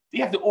said they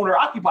have to owner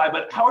occupy,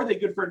 but how are they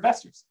good for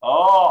investors?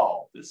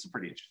 Oh, this is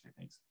pretty interesting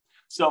things.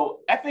 So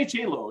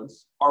FHA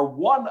loans are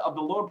one of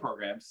the loan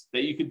programs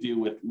that you could do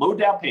with low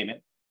down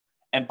payment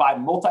and buy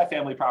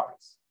multifamily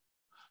properties.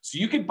 So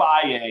you could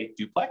buy a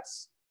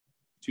duplex,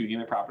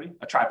 2-unit property,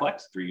 a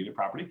triplex, 3-unit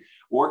property,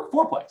 or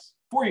fourplex,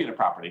 4-unit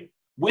property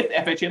with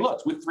FHA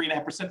loans with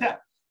 3.5% down.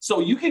 So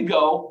you can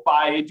go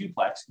buy a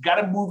duplex, got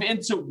to move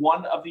into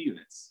one of the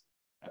units.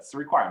 That's the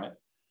requirement.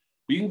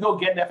 But you can go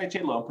get an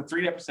FHA loan, put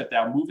 3.5%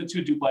 down, move into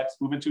a duplex,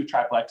 move into a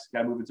triplex,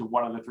 got to move into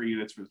one of the 3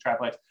 units for the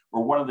triplex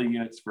or one of the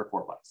units for a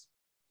fourplex.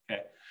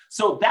 Okay.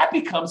 So that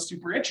becomes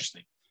super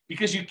interesting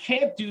because you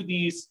can't do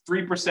these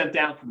 3%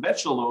 down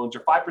conventional loans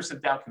or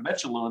 5% down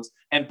conventional loans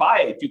and buy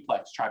a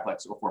duplex,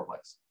 triplex, or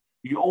fourplex.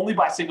 You can only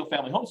buy single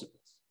family homes with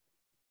this.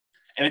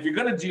 And if you're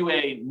going to do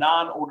a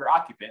non-owner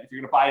occupant, if you're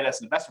going to buy it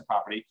as an investment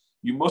property,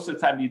 you most of the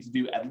time need to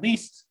do at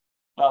least,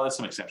 well, there's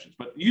some exceptions,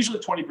 but usually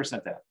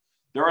 20% down.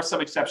 There are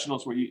some exceptional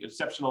loans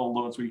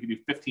where you can do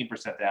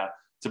 15% down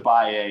to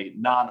buy a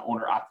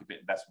non-owner occupant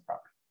investment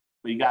property.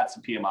 But you got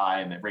some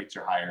PMI and the rates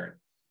are higher and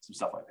some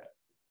stuff like that.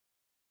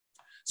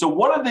 So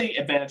one of the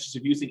advantages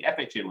of using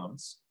FHA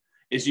loans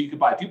is you could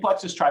buy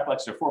duplexes,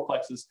 triplexes, or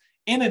fourplexes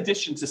in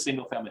addition to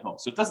single family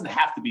homes. So it doesn't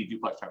have to be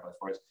duplex, triplex,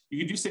 fourplex. You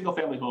can do single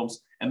family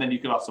homes, and then you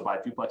can also buy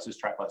duplexes,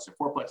 triplexes,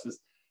 or fourplexes,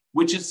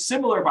 which is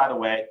similar, by the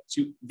way,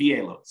 to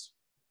VA loans.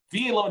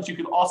 VA loans, you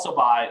can also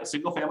buy a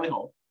single family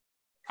home,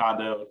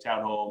 condo,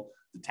 townhome,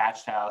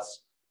 detached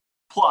house.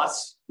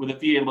 Plus, with a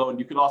VA loan,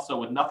 you could also,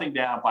 with nothing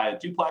down, buy a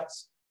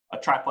duplex, a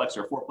triplex,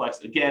 or a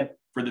fourplex. Again,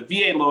 for the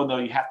VA loan, though,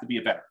 you have to be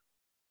a veteran.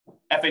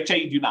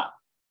 FHA, you do not.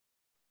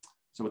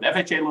 So with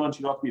FHA loans,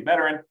 you don't have to be a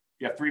veteran.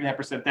 You have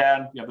 3.5%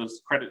 down. You have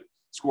those credit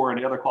score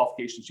and the other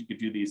qualifications. You could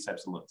do these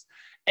types of loans.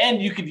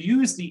 And you could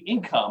use the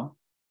income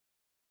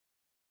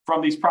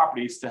from these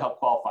properties to help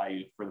qualify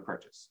you for the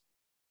purchase.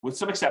 With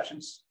some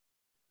exceptions.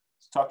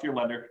 So talk to your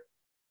lender.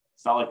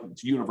 It's not like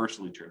it's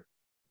universally true.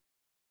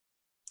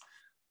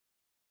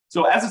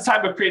 So as the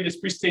time of creating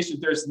this presentation,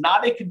 there's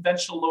not a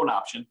conventional loan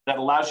option that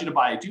allows you to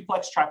buy a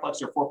duplex,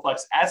 triplex, or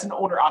fourplex as an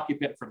owner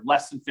occupant for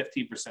less than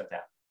 15% down.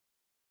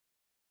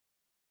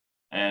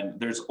 And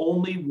there's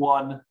only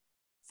one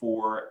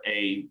for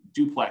a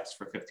duplex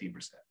for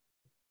 15%.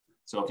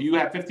 So if you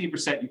have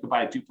 15%, you can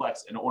buy a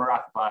duplex and owner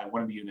occupy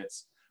one of the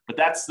units, but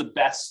that's the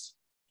best,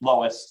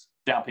 lowest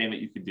down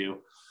payment you can do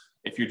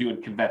if you're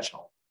doing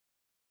conventional.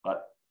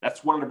 But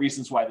that's one of the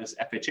reasons why this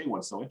FHA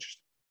one's so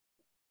interesting.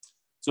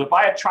 So to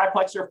buy a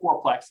triplex or a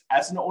fourplex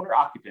as an owner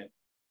occupant,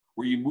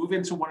 where you move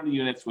into one of the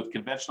units with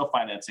conventional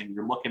financing,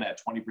 you're looking at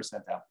 20%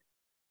 down payment.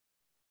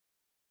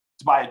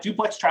 To buy a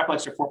duplex,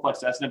 triplex, or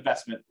fourplex as an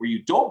investment where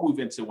you don't move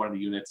into one of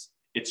the units,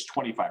 it's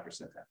 25%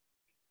 down,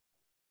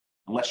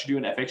 unless you're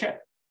doing FHA.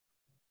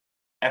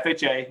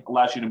 FHA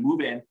allows you to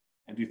move in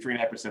and do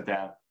 3.5%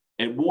 down.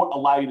 It won't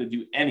allow you to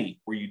do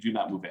any where you do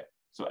not move in.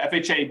 So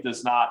FHA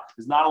is not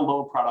a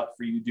loan product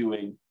for you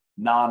doing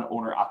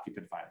non-owner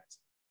occupant finance.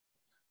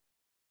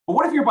 But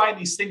what if you're buying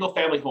these single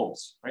family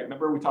homes, right?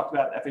 Remember we talked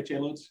about FHA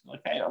loans?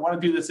 Like, hey, I want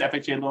to do this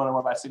FHA loan. I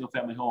want to buy a single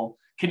family home.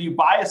 Can you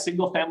buy a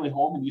single family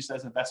home and use it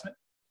as an investment?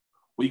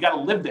 Well, you got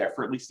to live there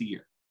for at least a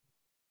year.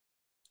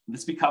 And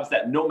this becomes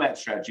that nomad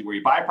strategy where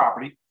you buy a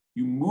property,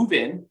 you move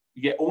in,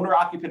 you get owner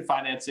occupant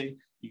financing,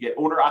 you get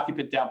owner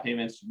occupant down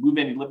payments, you move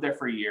in, you live there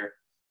for a year.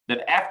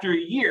 Then after a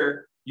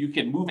year, you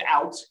can move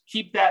out,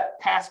 keep that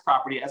past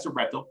property as a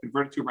rental,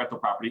 convert it to a rental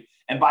property,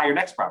 and buy your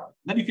next property.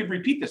 Then you could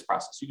repeat this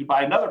process. You could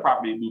buy another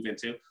property to move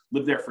into,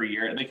 live there for a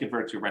year, and then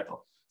convert it to a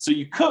rental. So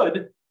you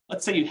could,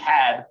 let's say you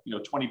had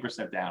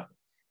 20% down.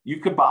 You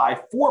could buy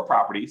 4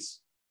 properties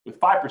with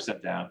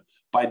 5% down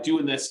by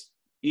doing this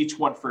each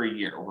one for a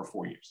year over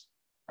 4 years.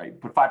 Right?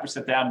 Put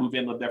 5% down, move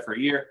in, live there for a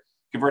year,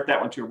 convert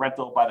that one to a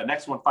rental, buy the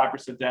next one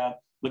 5% down,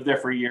 live there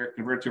for a year,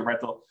 convert it to a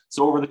rental.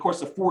 So over the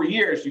course of 4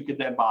 years, you could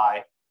then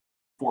buy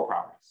 4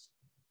 properties.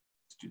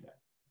 Let's do that.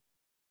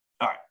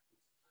 All right.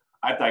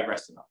 I've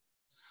digressed enough.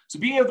 So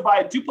being able to buy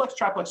a duplex,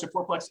 triplex, or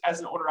fourplex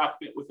as an owner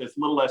occupant with as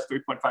little as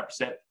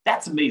 3.5%,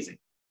 that's amazing.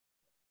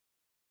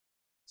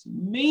 So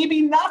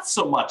maybe not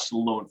so much the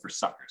loan for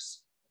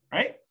suckers,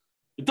 right?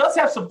 It does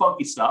have some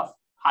funky stuff,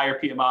 higher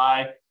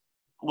PMI,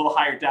 a little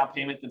higher down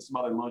payment than some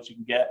other loans you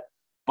can get.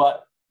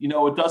 But,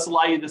 it does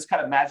allow you this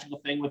kind of magical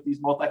thing with these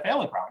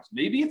multifamily properties.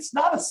 Maybe it's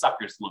not a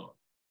sucker's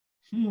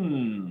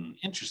loan.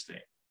 Interesting.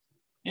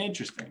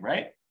 Interesting,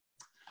 right?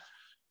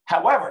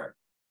 However,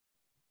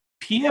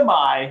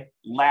 PMI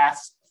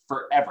lasts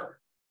forever.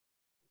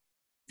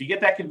 If you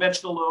get that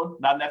conventional loan,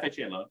 not an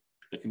FHA loan,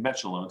 the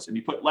conventional loans, and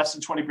you put less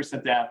than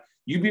 20% down,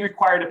 you'd be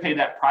required to pay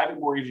that private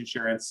mortgage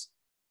insurance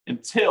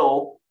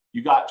until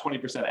you got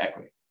 20%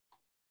 equity.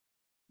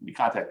 You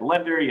contact the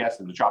lender, you ask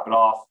them to drop it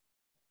off.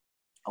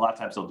 A lot of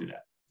times they'll do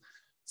that.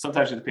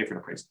 Sometimes you have to pay for an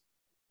appraisal.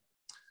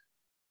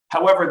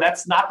 However,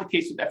 that's not the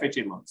case with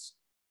FHA loans.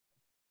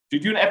 If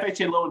you do an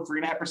FHA loan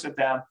 3.5%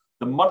 down,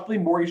 the monthly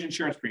mortgage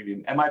insurance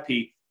premium,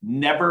 MIP,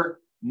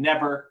 never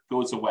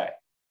goes away.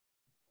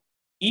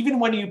 Even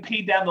when you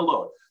pay down the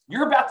loan,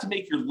 you're about to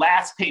make your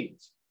last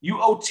payment.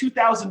 You owe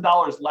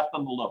 $2,000 left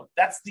on the loan.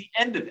 That's the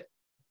end of it.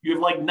 You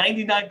have like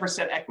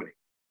 99% equity.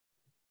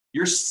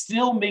 You're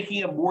still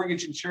making a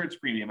mortgage insurance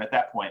premium at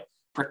that point,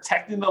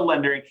 protecting the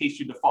lender in case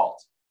you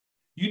default.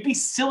 You'd be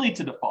silly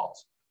to default.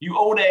 You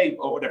own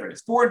whatever it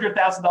is,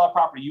 $400,000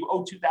 property. You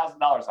owe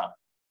 $2,000 on it.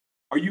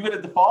 Are you going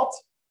to default?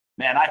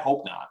 Man, I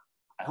hope not.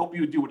 I hope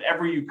you would do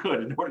whatever you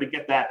could in order to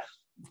get that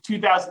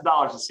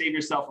 $2,000 to save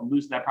yourself from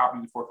losing that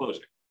property to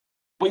foreclosure.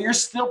 But you're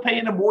still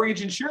paying a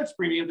mortgage insurance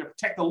premium to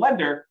protect the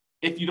lender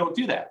if you don't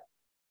do that.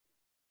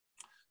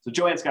 So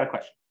Joanne's got a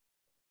question.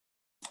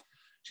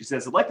 She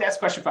says, I'd like to ask a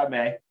question if I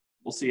may.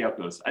 We'll see how it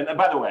goes. And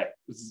by the way,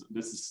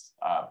 this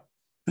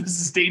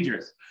is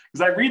dangerous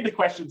because I read the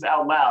questions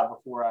out loud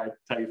before I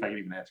tell you if I can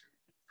even answer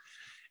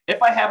it.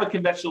 If I have a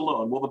conventional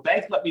loan, will the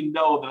bank let me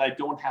know that I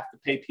don't have to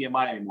pay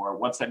PMI anymore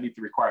once I meet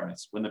the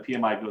requirements when the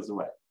PMI goes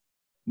away?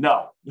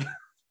 No.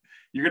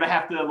 You're going to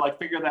have to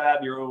figure that out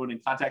on your own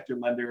and contact your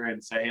lender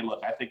and say, hey,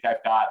 look, I think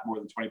I've got more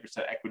than 20%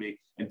 equity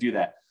and do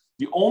that.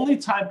 The only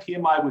time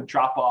PMI would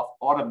drop off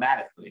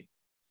automatically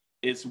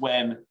is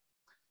when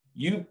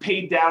you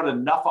paid down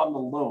enough on the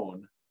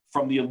loan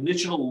from the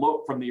original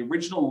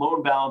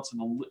loan balance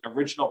and the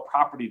original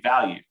property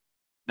value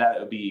that it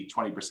would be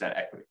 20%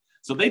 equity.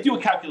 So they do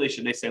a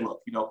calculation. They say,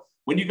 look,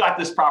 when you got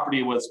this property,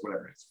 it was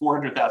whatever it's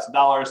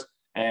 $400,000,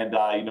 and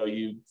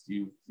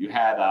you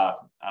had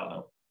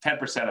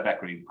 10% of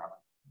equity in the property.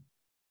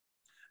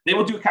 They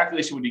will do a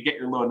calculation when you get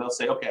your loan. They'll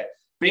say, okay,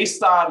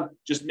 based on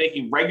just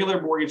making regular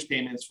mortgage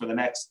payments for the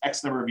next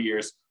X number of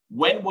years,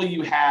 when will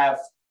you have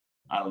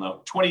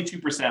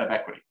 22% of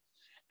equity?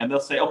 And they'll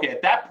say, okay,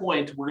 at that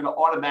point, we're going to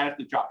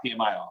automatically drop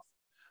PMI off.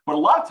 But a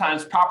lot of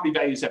times, property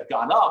values have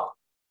gone up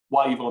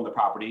while you've owned the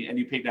property, and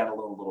you paid down a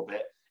loan a little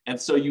bit. And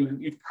so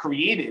you've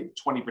created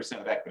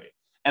 20% of equity.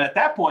 And at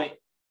that point,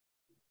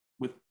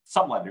 with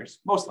some lenders,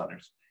 most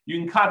lenders, you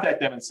can contact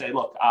them and say,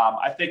 look,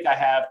 I think I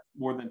have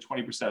more than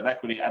 20% of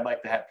equity. I'd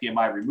like to have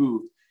PMI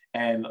removed.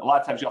 And a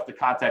lot of times you have to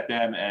contact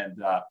them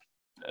and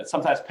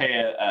sometimes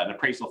pay an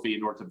appraisal fee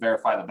in order to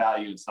verify the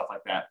value and stuff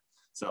like that.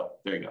 So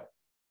there you go.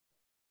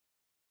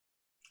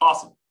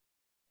 Awesome.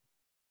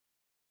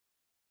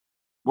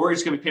 Mortgage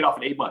is going to be paid off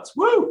in 8 months.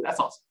 Woo! That's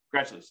awesome.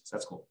 Congratulations.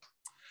 That's cool.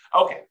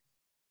 Okay.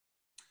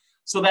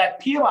 So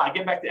that PMI,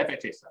 getting back to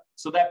FHA stuff.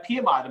 So that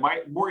PMI,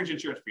 the mortgage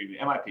insurance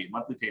premium, MIP,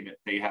 monthly payment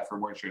that you have for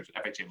mortgage insurance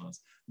with FHA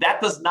loans,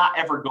 that does not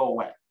ever go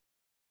away,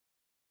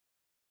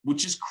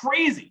 which is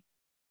crazy.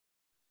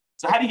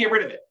 So how do you get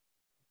rid of it?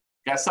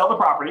 You got to sell the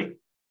property.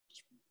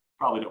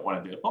 Probably don't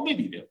want to do it. Well,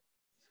 maybe you do.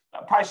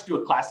 Probably should do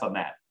a class on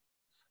that.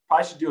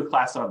 Probably should do a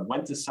class on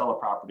when to sell a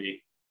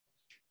property.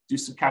 Do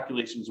some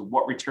calculations of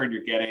what return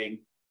you're getting.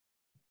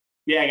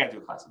 Yeah, I got to do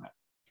a class on that.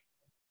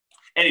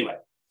 Anyway,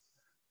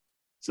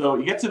 so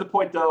you get to the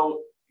point, though,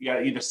 you got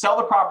to either sell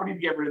the property to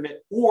get rid of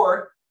it,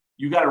 or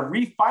you got to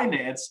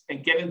refinance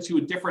and get into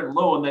a different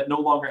loan that no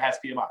longer has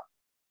PMI.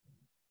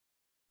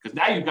 Because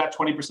now you've got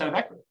 20% of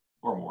equity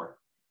or more.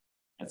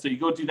 And so you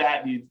go do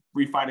that and you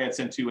refinance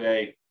into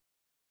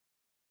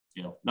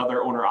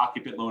another owner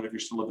occupant loan if you're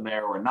still living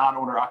there, or a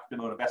non-owner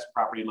occupant loan, investment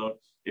property loan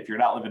if you're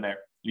not living there.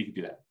 You can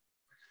do that.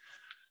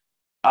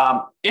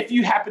 If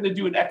you happen to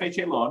do an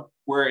FHA loan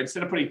where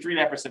instead of putting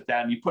 3.5%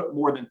 down, you put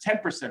more than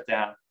 10%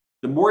 down,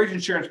 the mortgage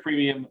insurance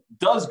premium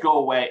does go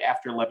away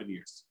after 11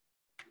 years.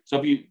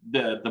 So if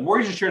the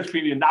mortgage insurance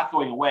premium not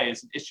going away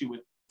is an issue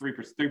with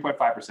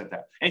 3.5%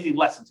 down, anything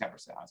less than 10%,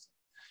 honestly.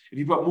 If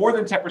you put more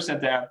than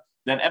 10% down,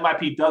 then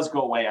MIP does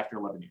go away after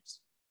 11 years.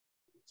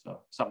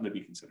 So something to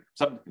be considered,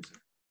 something to consider.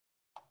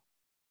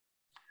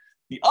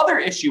 The other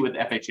issue with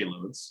FHA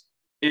loans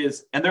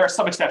is, and there are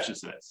some exceptions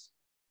to this,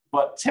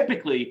 but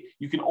typically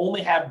you can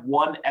only have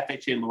one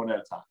FHA loan at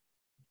a time.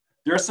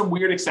 There are some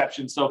weird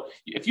exceptions. So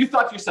if you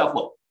thought to yourself,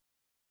 look,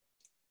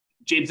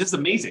 James, this is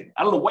amazing.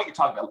 I don't know what you're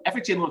talking about.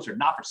 FHA loans are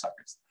not for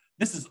suckers.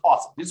 This is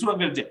awesome. This is what I'm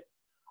going to do.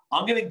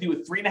 I'm going to do a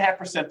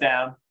 3.5%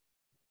 down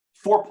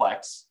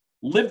fourplex,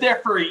 live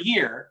there for a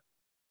year,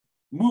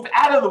 move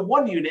out of the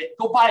one unit,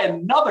 go buy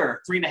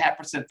another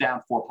 3.5%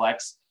 down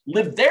fourplex,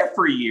 live there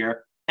for a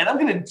year, and I'm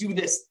going to do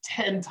this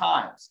 10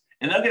 times.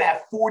 And I'm going to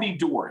have 40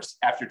 doors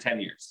after 10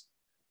 years.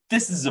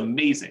 This is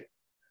amazing.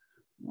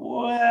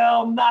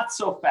 Well, not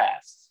so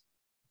fast.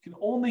 You can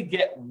only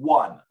get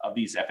one of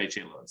these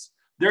FHA loans.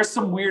 There's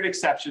some weird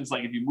exceptions,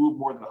 like if you move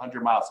more than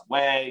 100 miles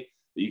away,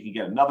 that you can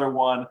get another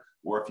one.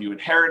 Or if you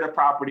inherit a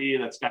property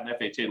that's got an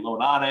FHA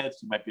loan on it,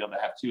 you might be able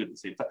to have two at the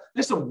same time.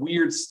 There's some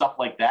weird stuff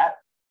like that.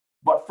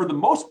 But for the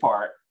most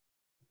part,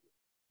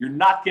 you're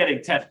not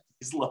getting 10 of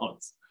these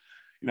loans.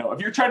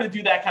 If you're trying to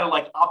do that kind of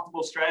like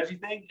optimal strategy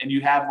thing, and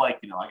you have like,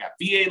 I got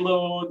VA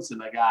loans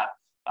and I got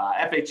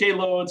FHA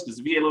loans, because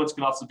the VA loans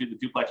can also be the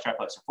duplex,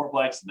 triplex, or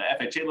fourplex, and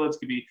the FHA loans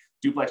can be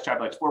duplex,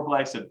 triplex,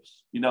 fourplex. And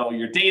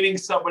you're dating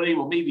somebody,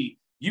 well, maybe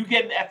you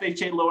get an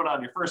FHA loan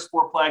on your first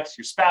fourplex,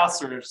 your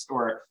spouse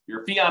or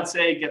your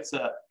fiance gets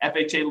a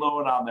FHA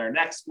loan on their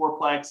next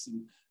fourplex,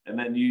 and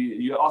then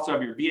you also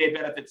have your VA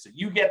benefit. So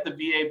you get the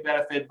VA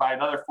benefit by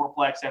another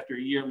fourplex after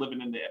a year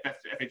living in the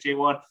FHA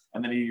one,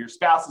 and then your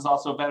spouse is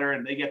also better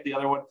and they get the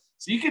other one.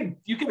 So you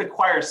can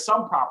acquire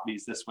some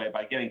properties this way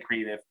by getting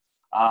creative,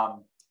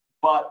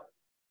 but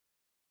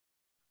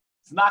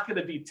it's not going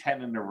to be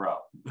 10 in a row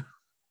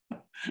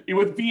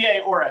with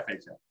VA or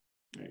FHA.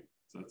 Right?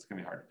 So it's going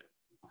to be hard to do.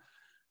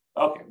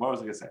 Okay, what was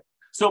I going to say?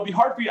 So it'd be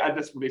hard for you.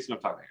 That's basically what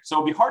I'm talking about here. So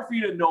it'd be hard for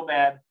you to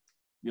nomad,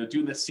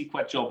 doing this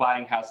sequential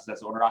buying houses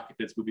as owner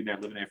occupants, moving there,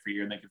 living there for a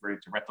year, and then converting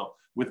to rental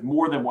with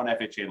more than one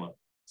FHA loan.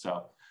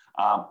 So,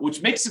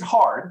 which makes it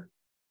hard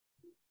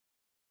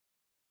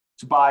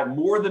to buy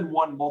more than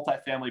one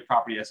multifamily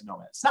property as a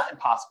nomad. It's not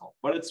impossible,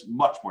 but it's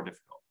much more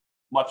difficult.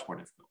 Much more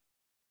difficult.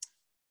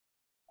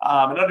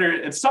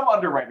 And some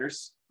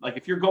underwriters, like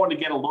if you're going to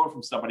get a loan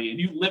from somebody and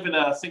you live in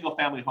a single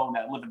family home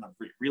that live in a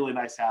really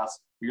nice house,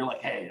 you're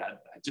like, hey,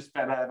 I just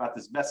found out about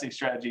this vesting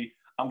strategy.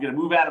 I'm going to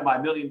move out of my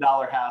 $1 million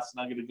house and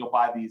I'm going to go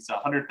buy these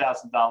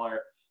 $100,000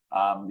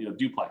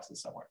 duplexes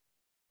somewhere.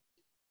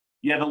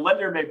 Yeah, the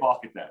lender may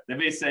balk at that. They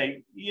may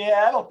say,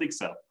 yeah, I don't think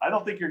so. I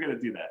don't think you're going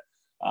to do that.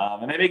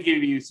 And they may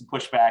give you some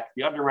pushback.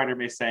 The underwriter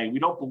may say, we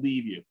don't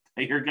believe you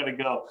that you're going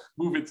to go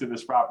move into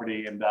this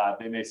property. And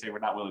they may say, we're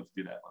not willing to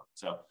do that loan.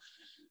 So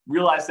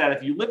realize that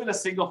if you live in a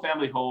single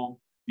family home,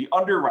 the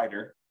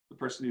underwriter, the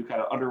person who kind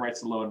of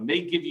underwrites the loan,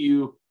 may give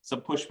you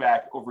some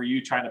pushback over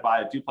you trying to buy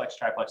a duplex,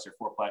 triplex, or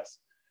fourplex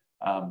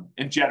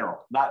in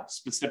general, not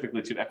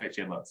specifically to an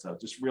FHA loan. So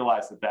just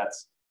realize that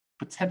that's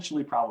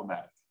potentially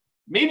problematic.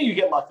 Maybe you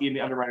get lucky and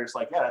the underwriter's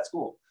like, yeah, that's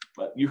cool.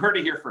 But you heard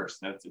it here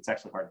first. It's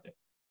actually hard to do.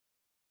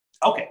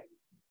 Okay.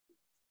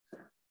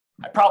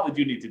 I probably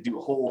do need to do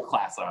a whole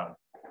class on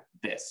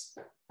this,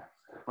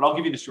 but I'll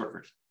give you the short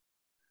version.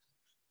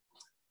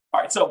 All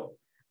right, so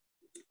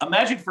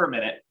imagine for a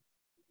minute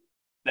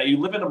that you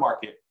live in a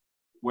market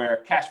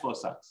where cash flow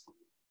sucks.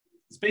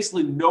 There's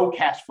basically no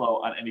cash flow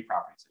on any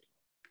property.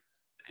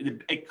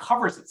 It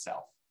covers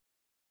itself,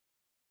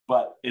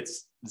 but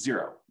it's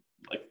zero,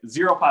 like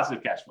zero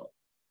positive cash flow.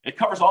 It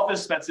covers all the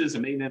expenses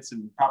and maintenance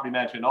and property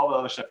management, all the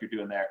other stuff you're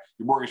doing there,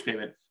 your mortgage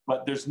payment,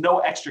 but there's no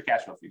extra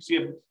cash flow for you. So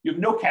you have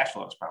no cash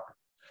flow on this property.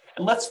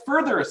 And let's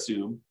further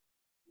assume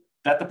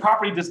that the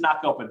property does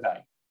not go up in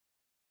value.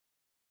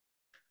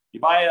 You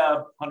buy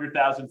a $100,000,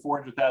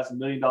 $400,000, $1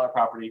 million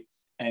property,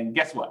 and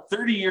guess what?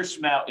 30 years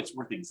from now, it's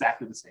worth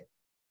exactly the same.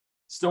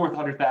 Still worth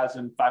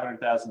 $100,000, $500,000,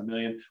 $1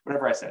 million,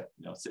 whatever I said.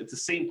 It's the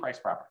same price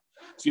property.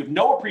 So you have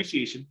no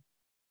appreciation,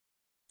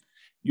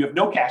 you have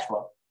no cash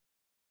flow,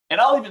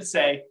 and I'll even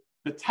say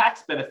the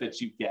tax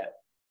benefits you get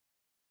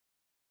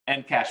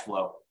and cash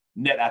flow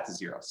net out to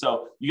zero.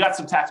 So you got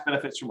some tax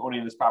benefits from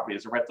owning this property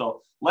as a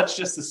rental. Let's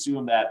just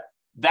assume that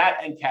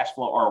and cash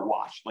flow are a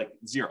wash, like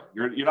zero.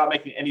 You're not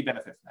making any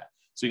benefit from that.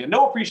 So you get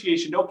no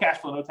appreciation, no cash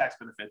flow, no tax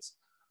benefits,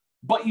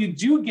 but you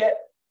do get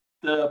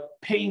the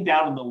paying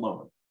down on the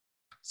loan.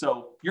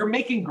 So you're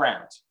making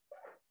ground.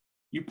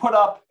 You put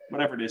up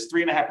whatever it is,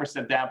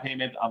 3.5% down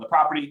payment on the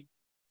property,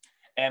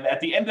 And at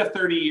the end of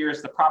 30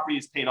 years, the property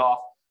is paid off.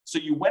 So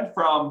you went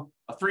from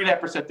a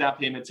 3.5% down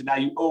payment to now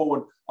you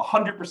own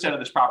 100% of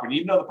this property.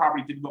 Even though the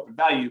property didn't go up in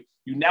value,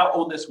 you now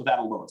own this without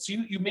a loan. So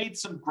you made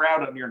some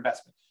ground on your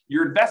investment.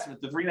 Your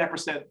investment, the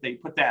 3.5% they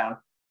put down,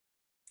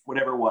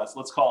 whatever it was,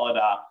 let's call it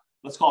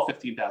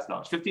 $15,000.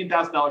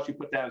 $15,000 you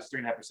put down as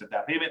 3.5%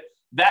 down payment.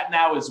 That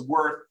now is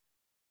worth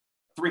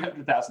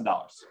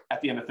 $300,000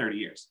 at the end of 30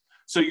 years.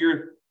 So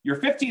your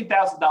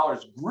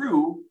 $15,000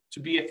 grew to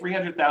be a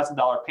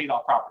 $300,000 paid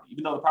off property,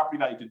 even though the property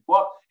value didn't go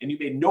up and you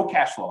made no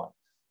cash flow on it.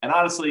 And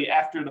honestly,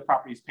 after the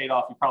property is paid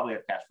off, you probably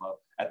have cash flow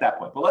at that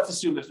point. But let's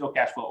assume there's no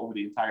cash flow over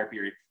the entire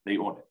period that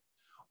you own it.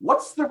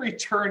 What's the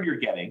return you're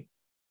getting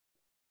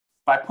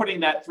by putting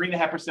that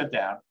 3.5%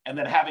 down and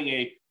then having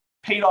a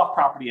paid off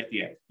property at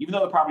the end, even though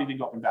the property didn't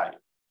go up in value?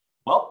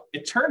 Well,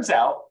 it turns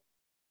out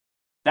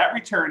that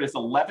return is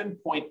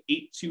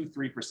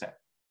 11.823%.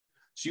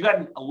 So you got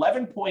an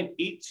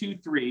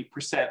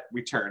 11.823%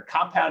 return,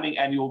 compounding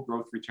annual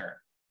growth return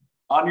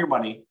on your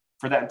money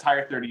for that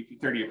entire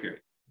 30-year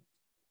period.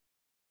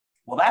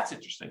 Well, that's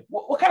interesting.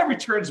 What kind of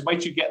returns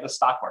might you get in the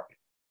stock market?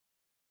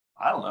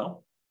 I don't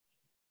know.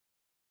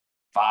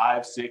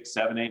 5, 6,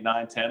 7, 8,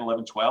 9, 10,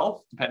 11,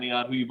 12, depending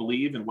on who you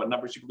believe and what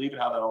numbers you believe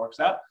and how that all works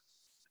out.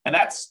 And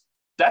that's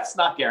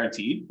not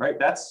guaranteed, right?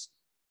 That's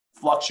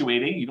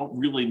fluctuating. You don't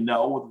really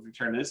know what the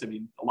return is. I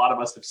mean, a lot of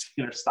us have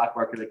seen our stock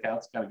market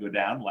accounts kind of go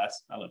down the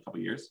last, couple of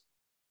years.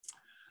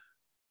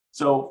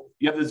 So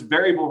you have this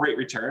variable rate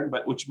return,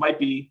 but which might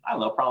be,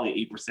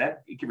 probably 8%,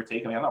 give or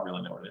take. I mean, I don't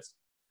really know what it is.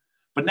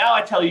 But now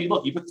I tell you,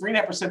 look, you put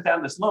 3.5%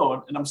 down this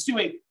loan, and I'm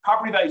assuming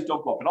property values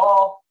don't go up at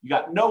all. You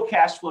got no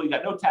cash flow. You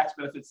got no tax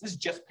benefits. This is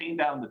just paying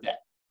down the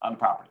debt on the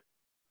property.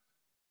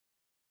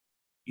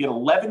 You get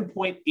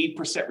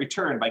 11.8%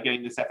 return by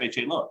getting this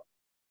FHA loan.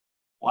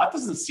 Well, that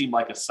doesn't seem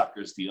like a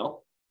sucker's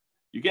deal.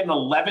 You're getting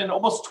 11,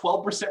 almost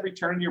 12%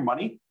 return on your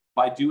money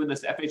by doing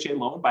this FHA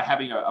loan, by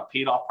having a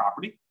paid off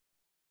property.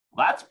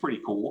 Well, that's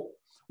pretty cool.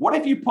 What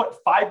if you put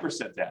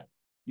 5% down?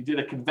 You did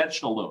a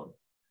conventional loan.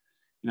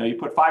 You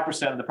put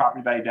 5% of the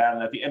property value down,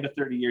 and at the end of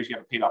 30 years, you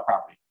have a paid off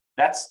property.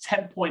 That's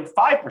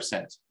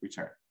 10.5%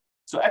 return.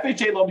 So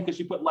FHA loan, because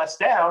you put less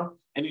down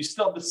and you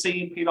still have the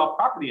same paid off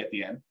property at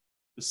the end,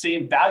 the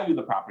same value of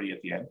the property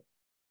at the end,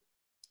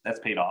 that's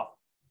paid off.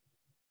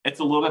 It's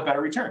a little bit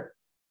better return.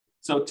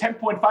 So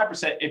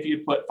 10.5% if you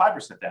put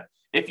 5% down.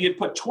 If you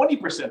put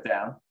 20%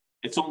 down,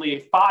 it's only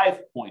a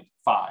 5.511%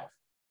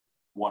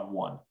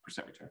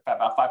 return,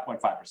 about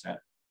 5.5%. And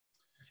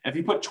if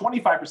you put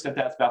 25%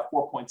 down, it's about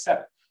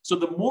 4.7. So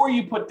the more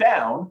you put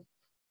down,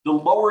 the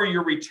lower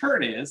your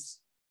return is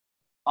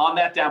on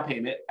that down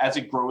payment as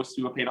it grows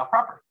to a paid off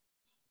property.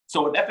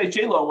 So an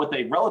FHA loan with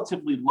a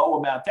relatively low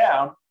amount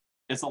down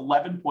is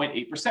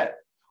 11.8%.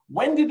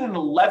 When did an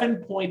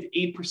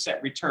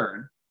 11.8%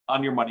 return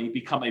on your money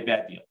become a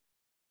bad deal?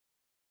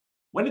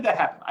 When did that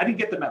happen? I didn't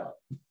get the memo.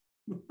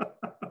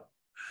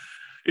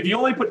 If you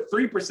only put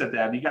 3%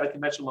 down, you got a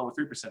conventional loan with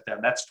 3%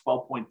 down, that's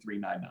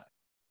 12.399.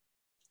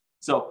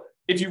 So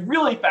if you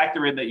really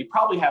factor in that you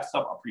probably have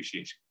some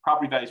appreciation,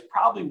 property values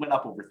probably went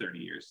up over 30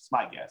 years. It's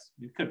my guess.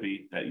 It could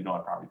be that you don't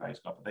have property values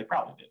go up, but they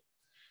probably did.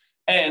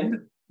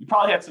 And you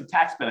probably had some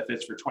tax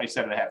benefits for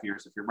 27.5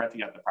 years. If you're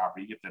renting out the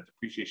property, you get that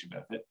depreciation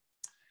benefit.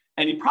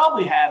 And you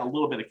probably had a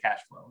little bit of cash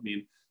flow. I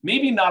mean,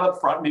 maybe not up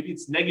front, maybe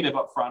it's negative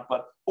up front,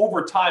 but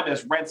over time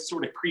as rents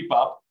sort of creep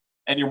up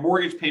and your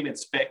mortgage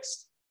payment's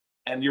fixed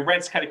and your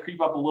rents kind of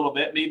creep up a little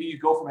bit, maybe you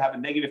go from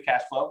having negative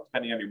cash flow,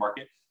 depending on your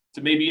market,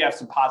 to maybe you have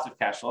some positive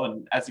cash flow.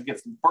 And as it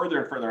gets further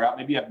and further out,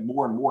 maybe you have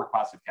more and more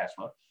positive cash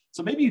flow.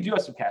 So maybe you do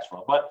have some cash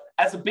flow, but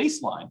as a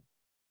baseline,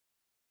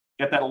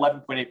 get that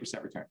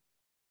 11.8% return.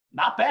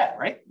 Not bad,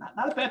 right?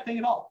 Not a bad thing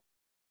at all.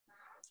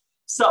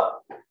 So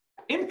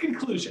in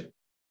conclusion,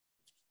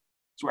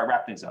 that's where I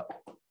wrap things up.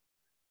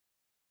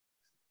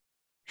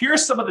 Here are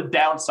some of the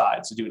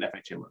downsides to doing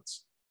FHA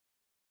loans.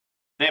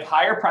 They have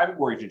higher private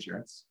mortgage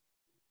insurance.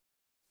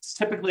 It's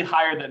typically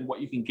higher than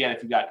what you can get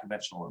if you got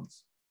conventional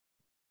loans.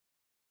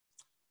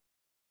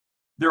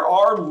 There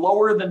are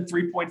lower than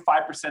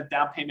 3.5%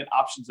 down payment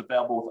options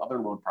available with other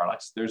loan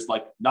products. There's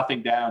like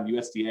nothing down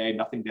USDA,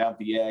 nothing down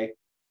VA,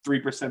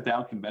 3%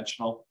 down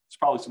conventional. There's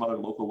probably some other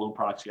local loan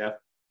products you have.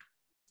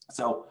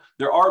 So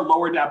there are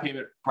lower down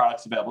payment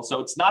products available. So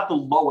it's not the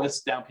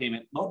lowest down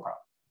payment loan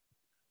product.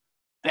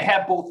 They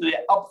have both the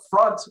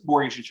upfront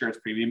mortgage insurance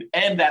premium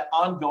and that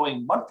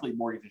ongoing monthly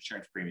mortgage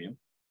insurance premium.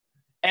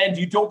 And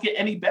you don't get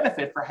any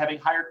benefit for having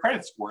higher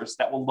credit scores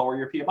that will lower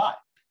your PMI.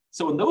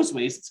 So in those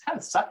ways, it's kind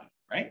of sucky,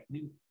 right? I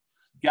mean,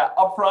 you got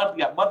upfront,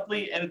 you got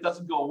monthly, and it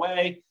doesn't go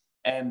away.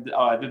 And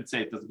I didn't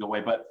say it doesn't go away,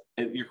 but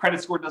your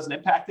credit score doesn't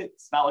impact it.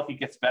 It's not like it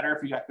gets better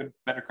if you got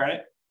better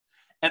credit.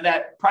 And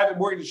that private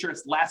mortgage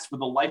insurance lasts for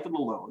the life of the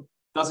loan,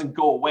 doesn't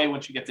go away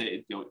once you get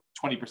to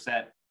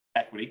 20%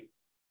 equity.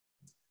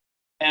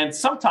 And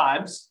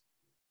sometimes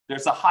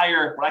there's a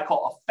higher, what I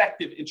call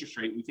effective interest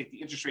rate. We take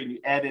the interest rate and you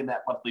add in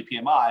that monthly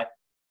PMI.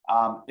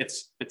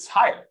 It's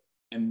higher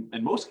in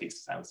most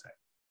cases, I would say.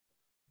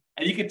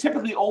 And you can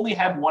typically only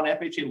have one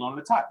FHA loan at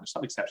a time. There's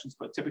some exceptions,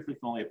 but typically you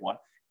can only have one.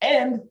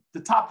 And to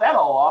top that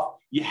all off,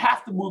 you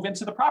have to move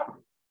into the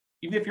property.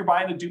 Even if you're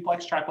buying a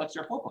duplex, triplex,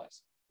 or fourplex,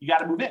 you got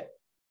to move in.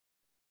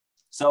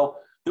 So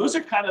those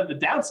are kind of the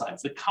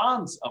downsides, the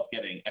cons of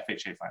getting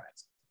FHA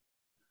financing.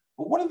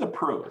 But what are the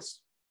pros?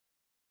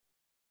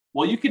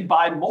 Well, you can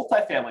buy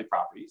multifamily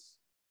properties,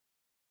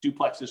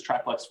 duplexes,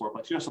 triplex,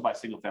 fourplex. You also buy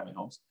single family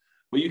homes,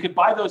 but you could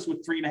buy those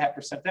with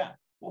 3.5% down.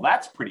 Well,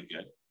 that's pretty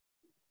good.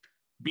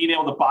 Being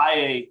able to buy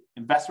a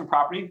investment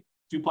property,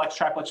 duplex,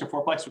 triplex, or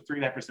fourplex with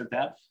 3.5%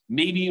 down.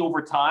 Maybe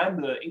over time,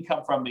 the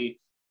income from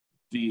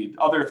the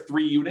other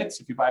 3 units,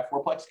 if you buy a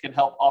fourplex, can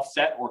help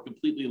offset or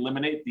completely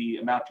eliminate the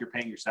amount you're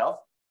paying yourself.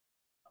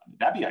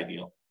 That'd be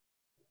ideal.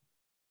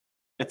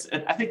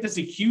 I think this is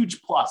a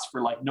huge plus for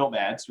like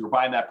nomads who are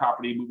buying that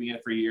property, moving in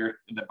for a year,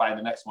 and then buying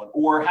the next one,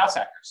 or house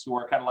hackers who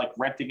are kind of like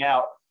renting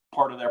out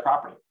part of their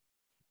property.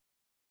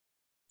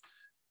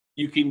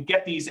 You can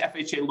get these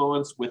FHA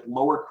loans with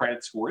lower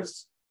credit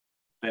scores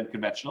than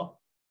conventional.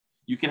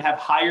 You can have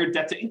higher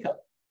debt to income.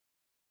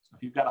 So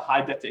if you've got a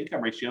high debt to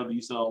income ratio,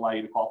 these will allow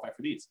you to qualify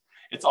for these.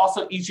 It's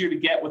also easier to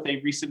get with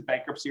a recent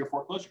bankruptcy or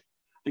foreclosure.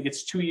 I think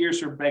it's 2 years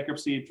for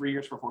bankruptcy and 3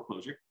 years for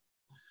foreclosure.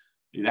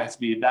 It has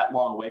to be that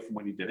long away from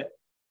when you did it.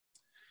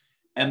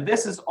 And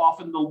this is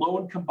often the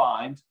loan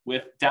combined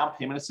with down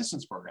payment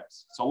assistance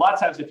programs. So a lot of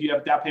times if you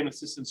have down payment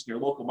assistance in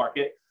your local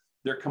market,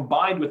 they're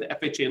combined with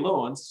FHA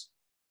loans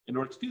in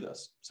order to do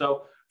this.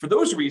 So for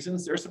those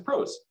reasons, there's some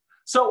pros.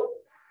 So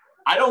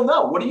I don't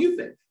know. What do you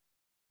think?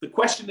 The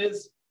question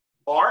is,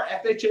 are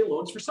FHA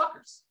loans for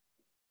suckers?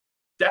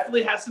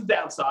 Definitely has some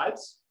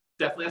downsides,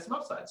 definitely has some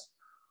upsides.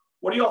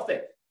 What do you all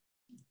think?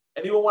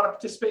 Anyone want to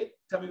participate?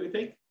 Tell me what you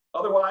think.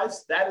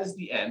 Otherwise, that is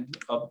the end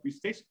of the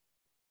presentation.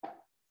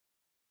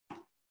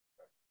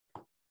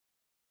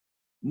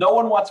 No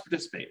one wants to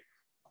participate.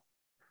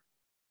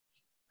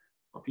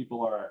 Or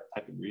people are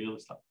typing real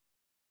stuff.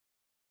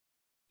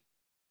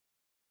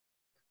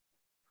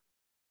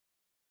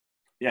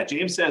 Yeah,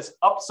 James says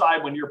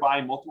upside when you're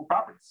buying multiple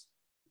properties.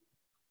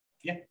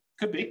 Yeah,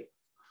 could be.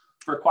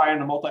 For acquiring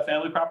the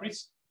multifamily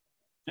properties.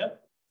 Yeah,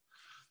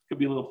 could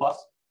be a little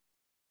plus.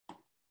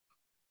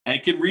 And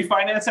you can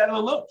refinance out of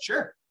the loan.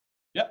 Sure.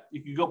 Yep,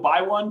 you can go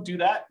buy one, do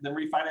that, then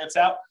refinance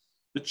out.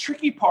 The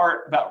tricky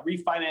part about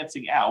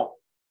refinancing out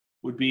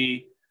would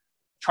be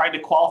trying to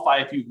qualify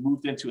if you've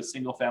moved into a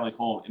single family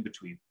home in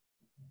between.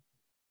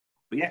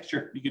 But yeah,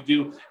 sure. You could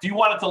do, if you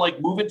wanted to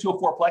like move into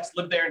a fourplex,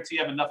 live there until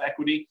you have enough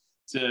equity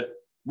to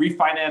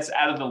refinance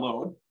out of the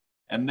loan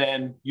and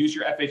then use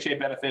your FHA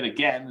benefit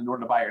again in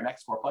order to buy your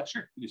next fourplex,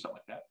 sure, you can do something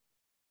like that.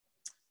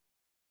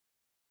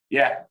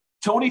 Yeah,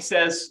 Tony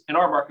says in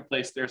our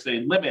marketplace, there's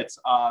a limit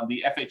on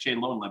the FHA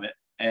loan limit,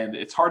 and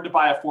it's hard to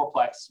buy a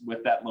fourplex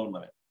with that loan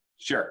limit.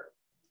 Sure,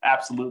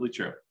 absolutely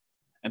true.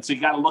 And so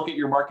you got to look at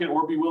your market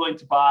or be willing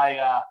to buy,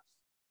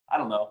 I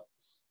don't know,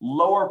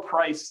 lower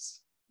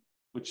priced,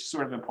 which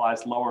sort of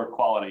implies lower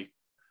quality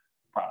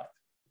product.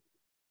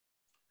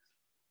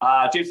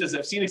 James says,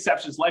 I've seen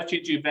exceptions,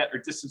 life-changing event or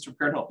distance from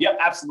current home. Yep,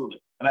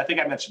 absolutely. And I think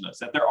I mentioned those,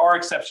 that there are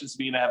exceptions to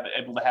being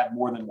able to have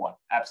more than one.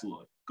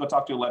 Absolutely. Go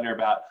talk to a lender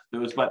about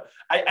those. But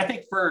I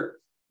think for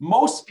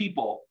most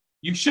people,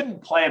 you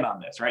shouldn't plan on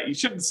this, right? You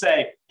shouldn't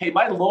say, hey,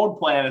 my loan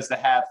plan is to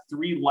have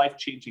 3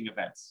 life-changing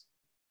events.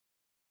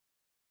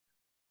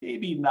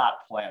 Maybe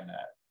not plan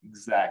that.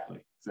 Exactly.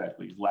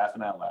 He's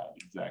laughing out loud.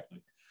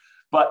 Exactly.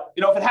 But,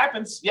 if it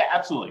happens, yeah,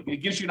 absolutely. It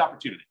gives you an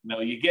opportunity.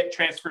 You get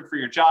transferred for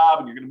your job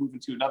and you're going to move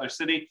into another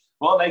city.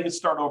 Well, now you can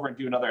start over and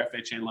do another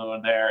FHA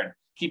loan there and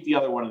keep the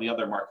other one in the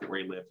other market where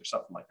you live or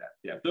something like that.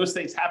 Yeah, if those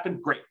things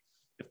happen, great.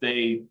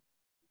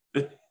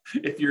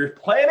 If you're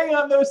planning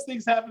on those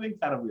things happening,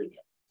 kind of weird there.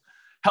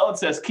 Helen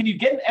says, can you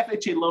get an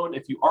FHA loan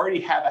if you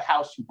already have a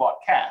house you bought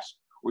cash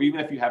or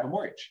even if you have a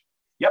mortgage?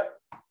 Yep,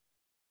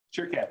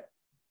 sure can.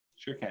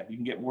 Sure can. You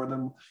can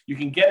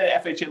get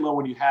an FHA loan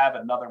when you have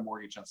another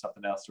mortgage on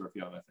something else or a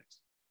few other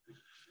things.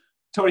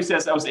 Tony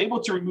says, I was able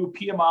to remove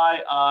PMI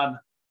on,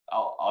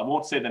 I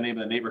won't say the name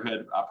of the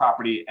neighborhood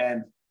property,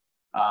 and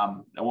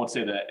I won't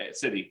say the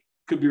city,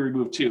 could be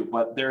removed too,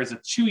 but there is a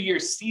 2-year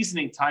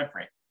seasoning time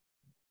frame.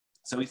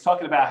 So he's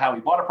talking about how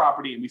he bought a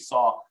property and we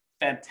saw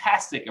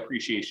fantastic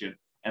appreciation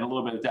and a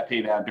little bit of debt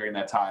pay down during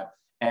that time.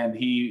 And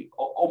he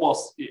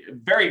almost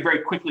very, very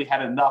quickly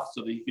had enough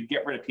so that he could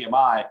get rid of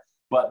PMI.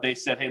 But they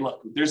said, hey,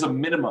 look, there's a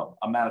minimum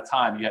amount of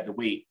time you had to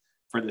wait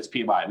for this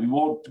PMI. We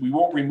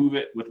won't remove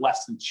it with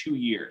less than 2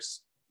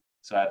 years.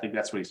 So I think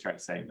that's what he's trying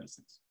to say in those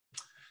things.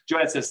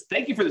 Joanne says,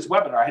 thank you for this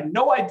webinar. I had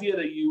no idea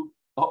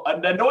I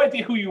had no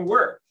idea who you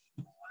were.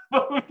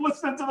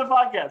 Listen to the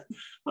podcast.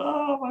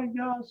 Oh my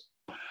gosh.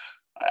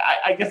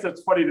 I guess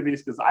that's funny to me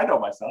because I know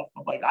myself.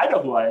 I'm like, I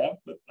know who I am,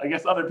 but I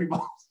guess other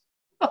people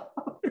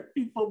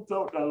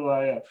don't know who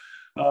I am.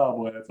 Oh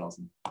boy, that's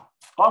awesome.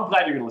 Well, I'm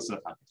glad you're going to listen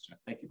to the podcast, John.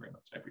 Thank you very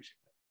much. I appreciate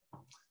that.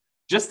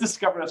 Just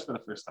discovered us for the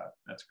first time.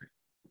 That's great.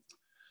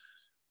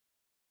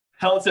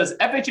 Helen says,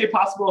 FHA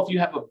possible if you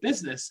have a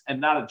business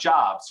and not a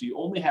job, so you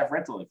only have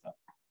rental income.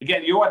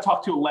 Again, you want to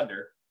talk to a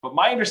lender But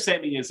my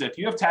understanding is if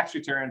you have tax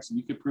returns and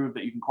you can prove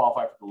that you can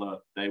qualify for the loan,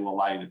 they will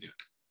allow you to do it.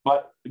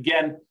 But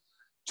again,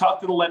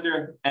 talk to the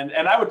lender. And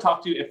I would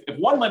talk to, if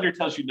one lender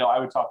tells you no, I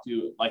would talk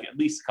to like at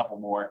least a couple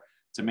more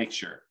to make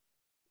sure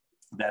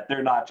that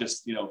they're not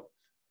just,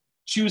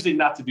 choosing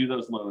not to do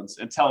those loans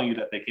and telling you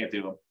that they can't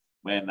do them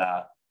when,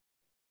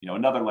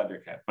 another lender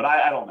can. But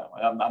I don't know.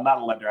 I'm not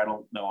a lender. I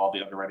don't know all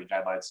the underwriting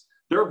guidelines.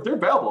 They're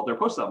available. They're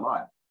posted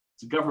online.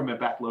 It's a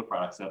government-backed loan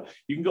product. So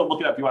you can go look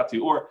it up if you want to.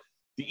 Or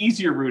the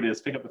easier route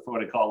is pick up the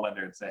phone and call a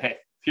lender and say, hey,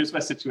 here's my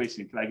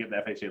situation. Can I get an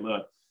FHA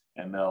loan?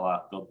 And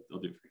they'll do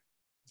it for you.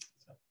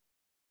 So.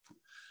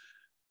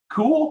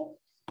 Cool.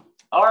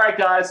 All right,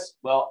 guys.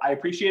 Well, I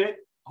appreciate it.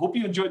 Hope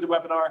you enjoyed the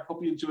webinar.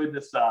 Hope you enjoyed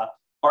this, our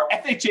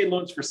FHA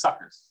Loans for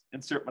Suckers.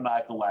 Insert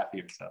maniacal laugh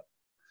here. So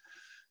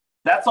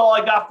that's all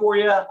I got for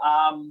you.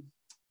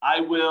 I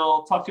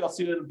will talk to you all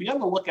soon. Be on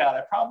the lookout.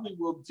 I probably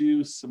will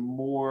do some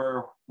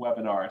more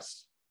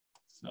webinars.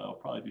 So I'll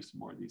probably do some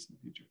more of these in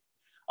the future.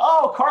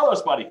 Oh,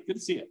 Carlos, buddy. Good to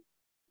see you.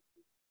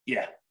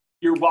 Yeah,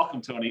 you're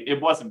welcome, Tony.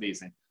 It was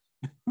amazing.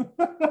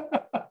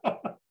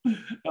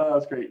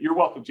 That's great. You're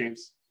welcome,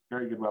 James.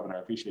 Very good webinar. I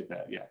appreciate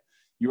that. Yeah,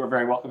 you are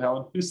very welcome,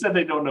 Helen. Who said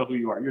they don't know who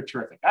you are? You're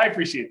terrific. I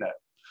appreciate that.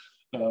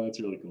 That's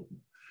really cool.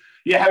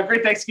 Yeah, have a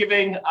great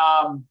Thanksgiving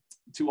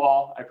to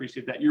all. I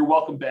appreciate that. You're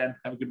welcome, Ben.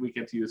 Have a good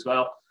weekend to you as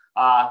well.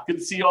 Good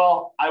to see you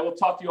all. I will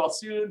talk to you all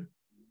soon.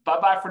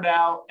 Bye-bye for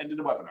now. End of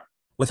the webinar.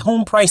 With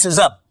home prices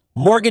up,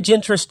 mortgage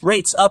interest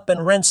rates up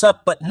and rents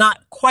up, but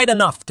not quite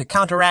enough to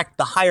counteract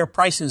the higher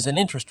prices and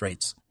interest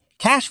rates,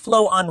 cash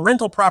flow on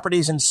rental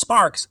properties in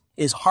Sparks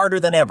is harder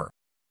than ever.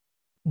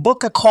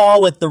 Book a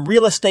call with the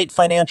Real Estate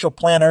Financial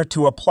Planner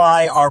to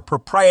apply our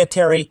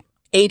proprietary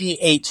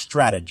 88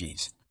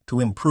 strategies to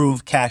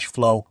improve cash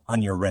flow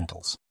on your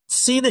rentals.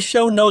 See the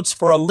show notes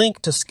for a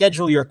link to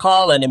schedule your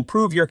call and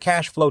improve your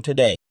cash flow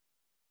today.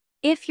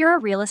 If you're a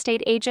real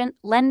estate agent,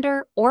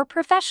 lender, or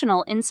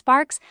professional in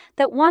Sparks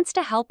that wants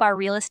to help our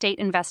real estate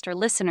investor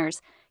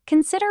listeners,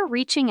 consider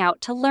reaching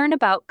out to learn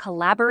about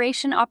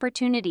collaboration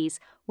opportunities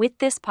with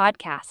this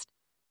podcast.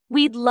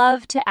 We'd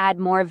love to add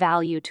more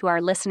value to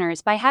our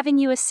listeners by having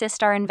you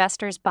assist our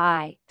investors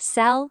buy,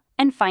 sell,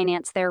 and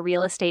finance their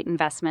real estate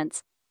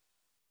investments.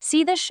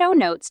 See the show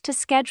notes to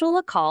schedule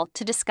a call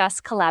to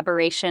discuss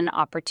collaboration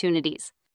opportunities.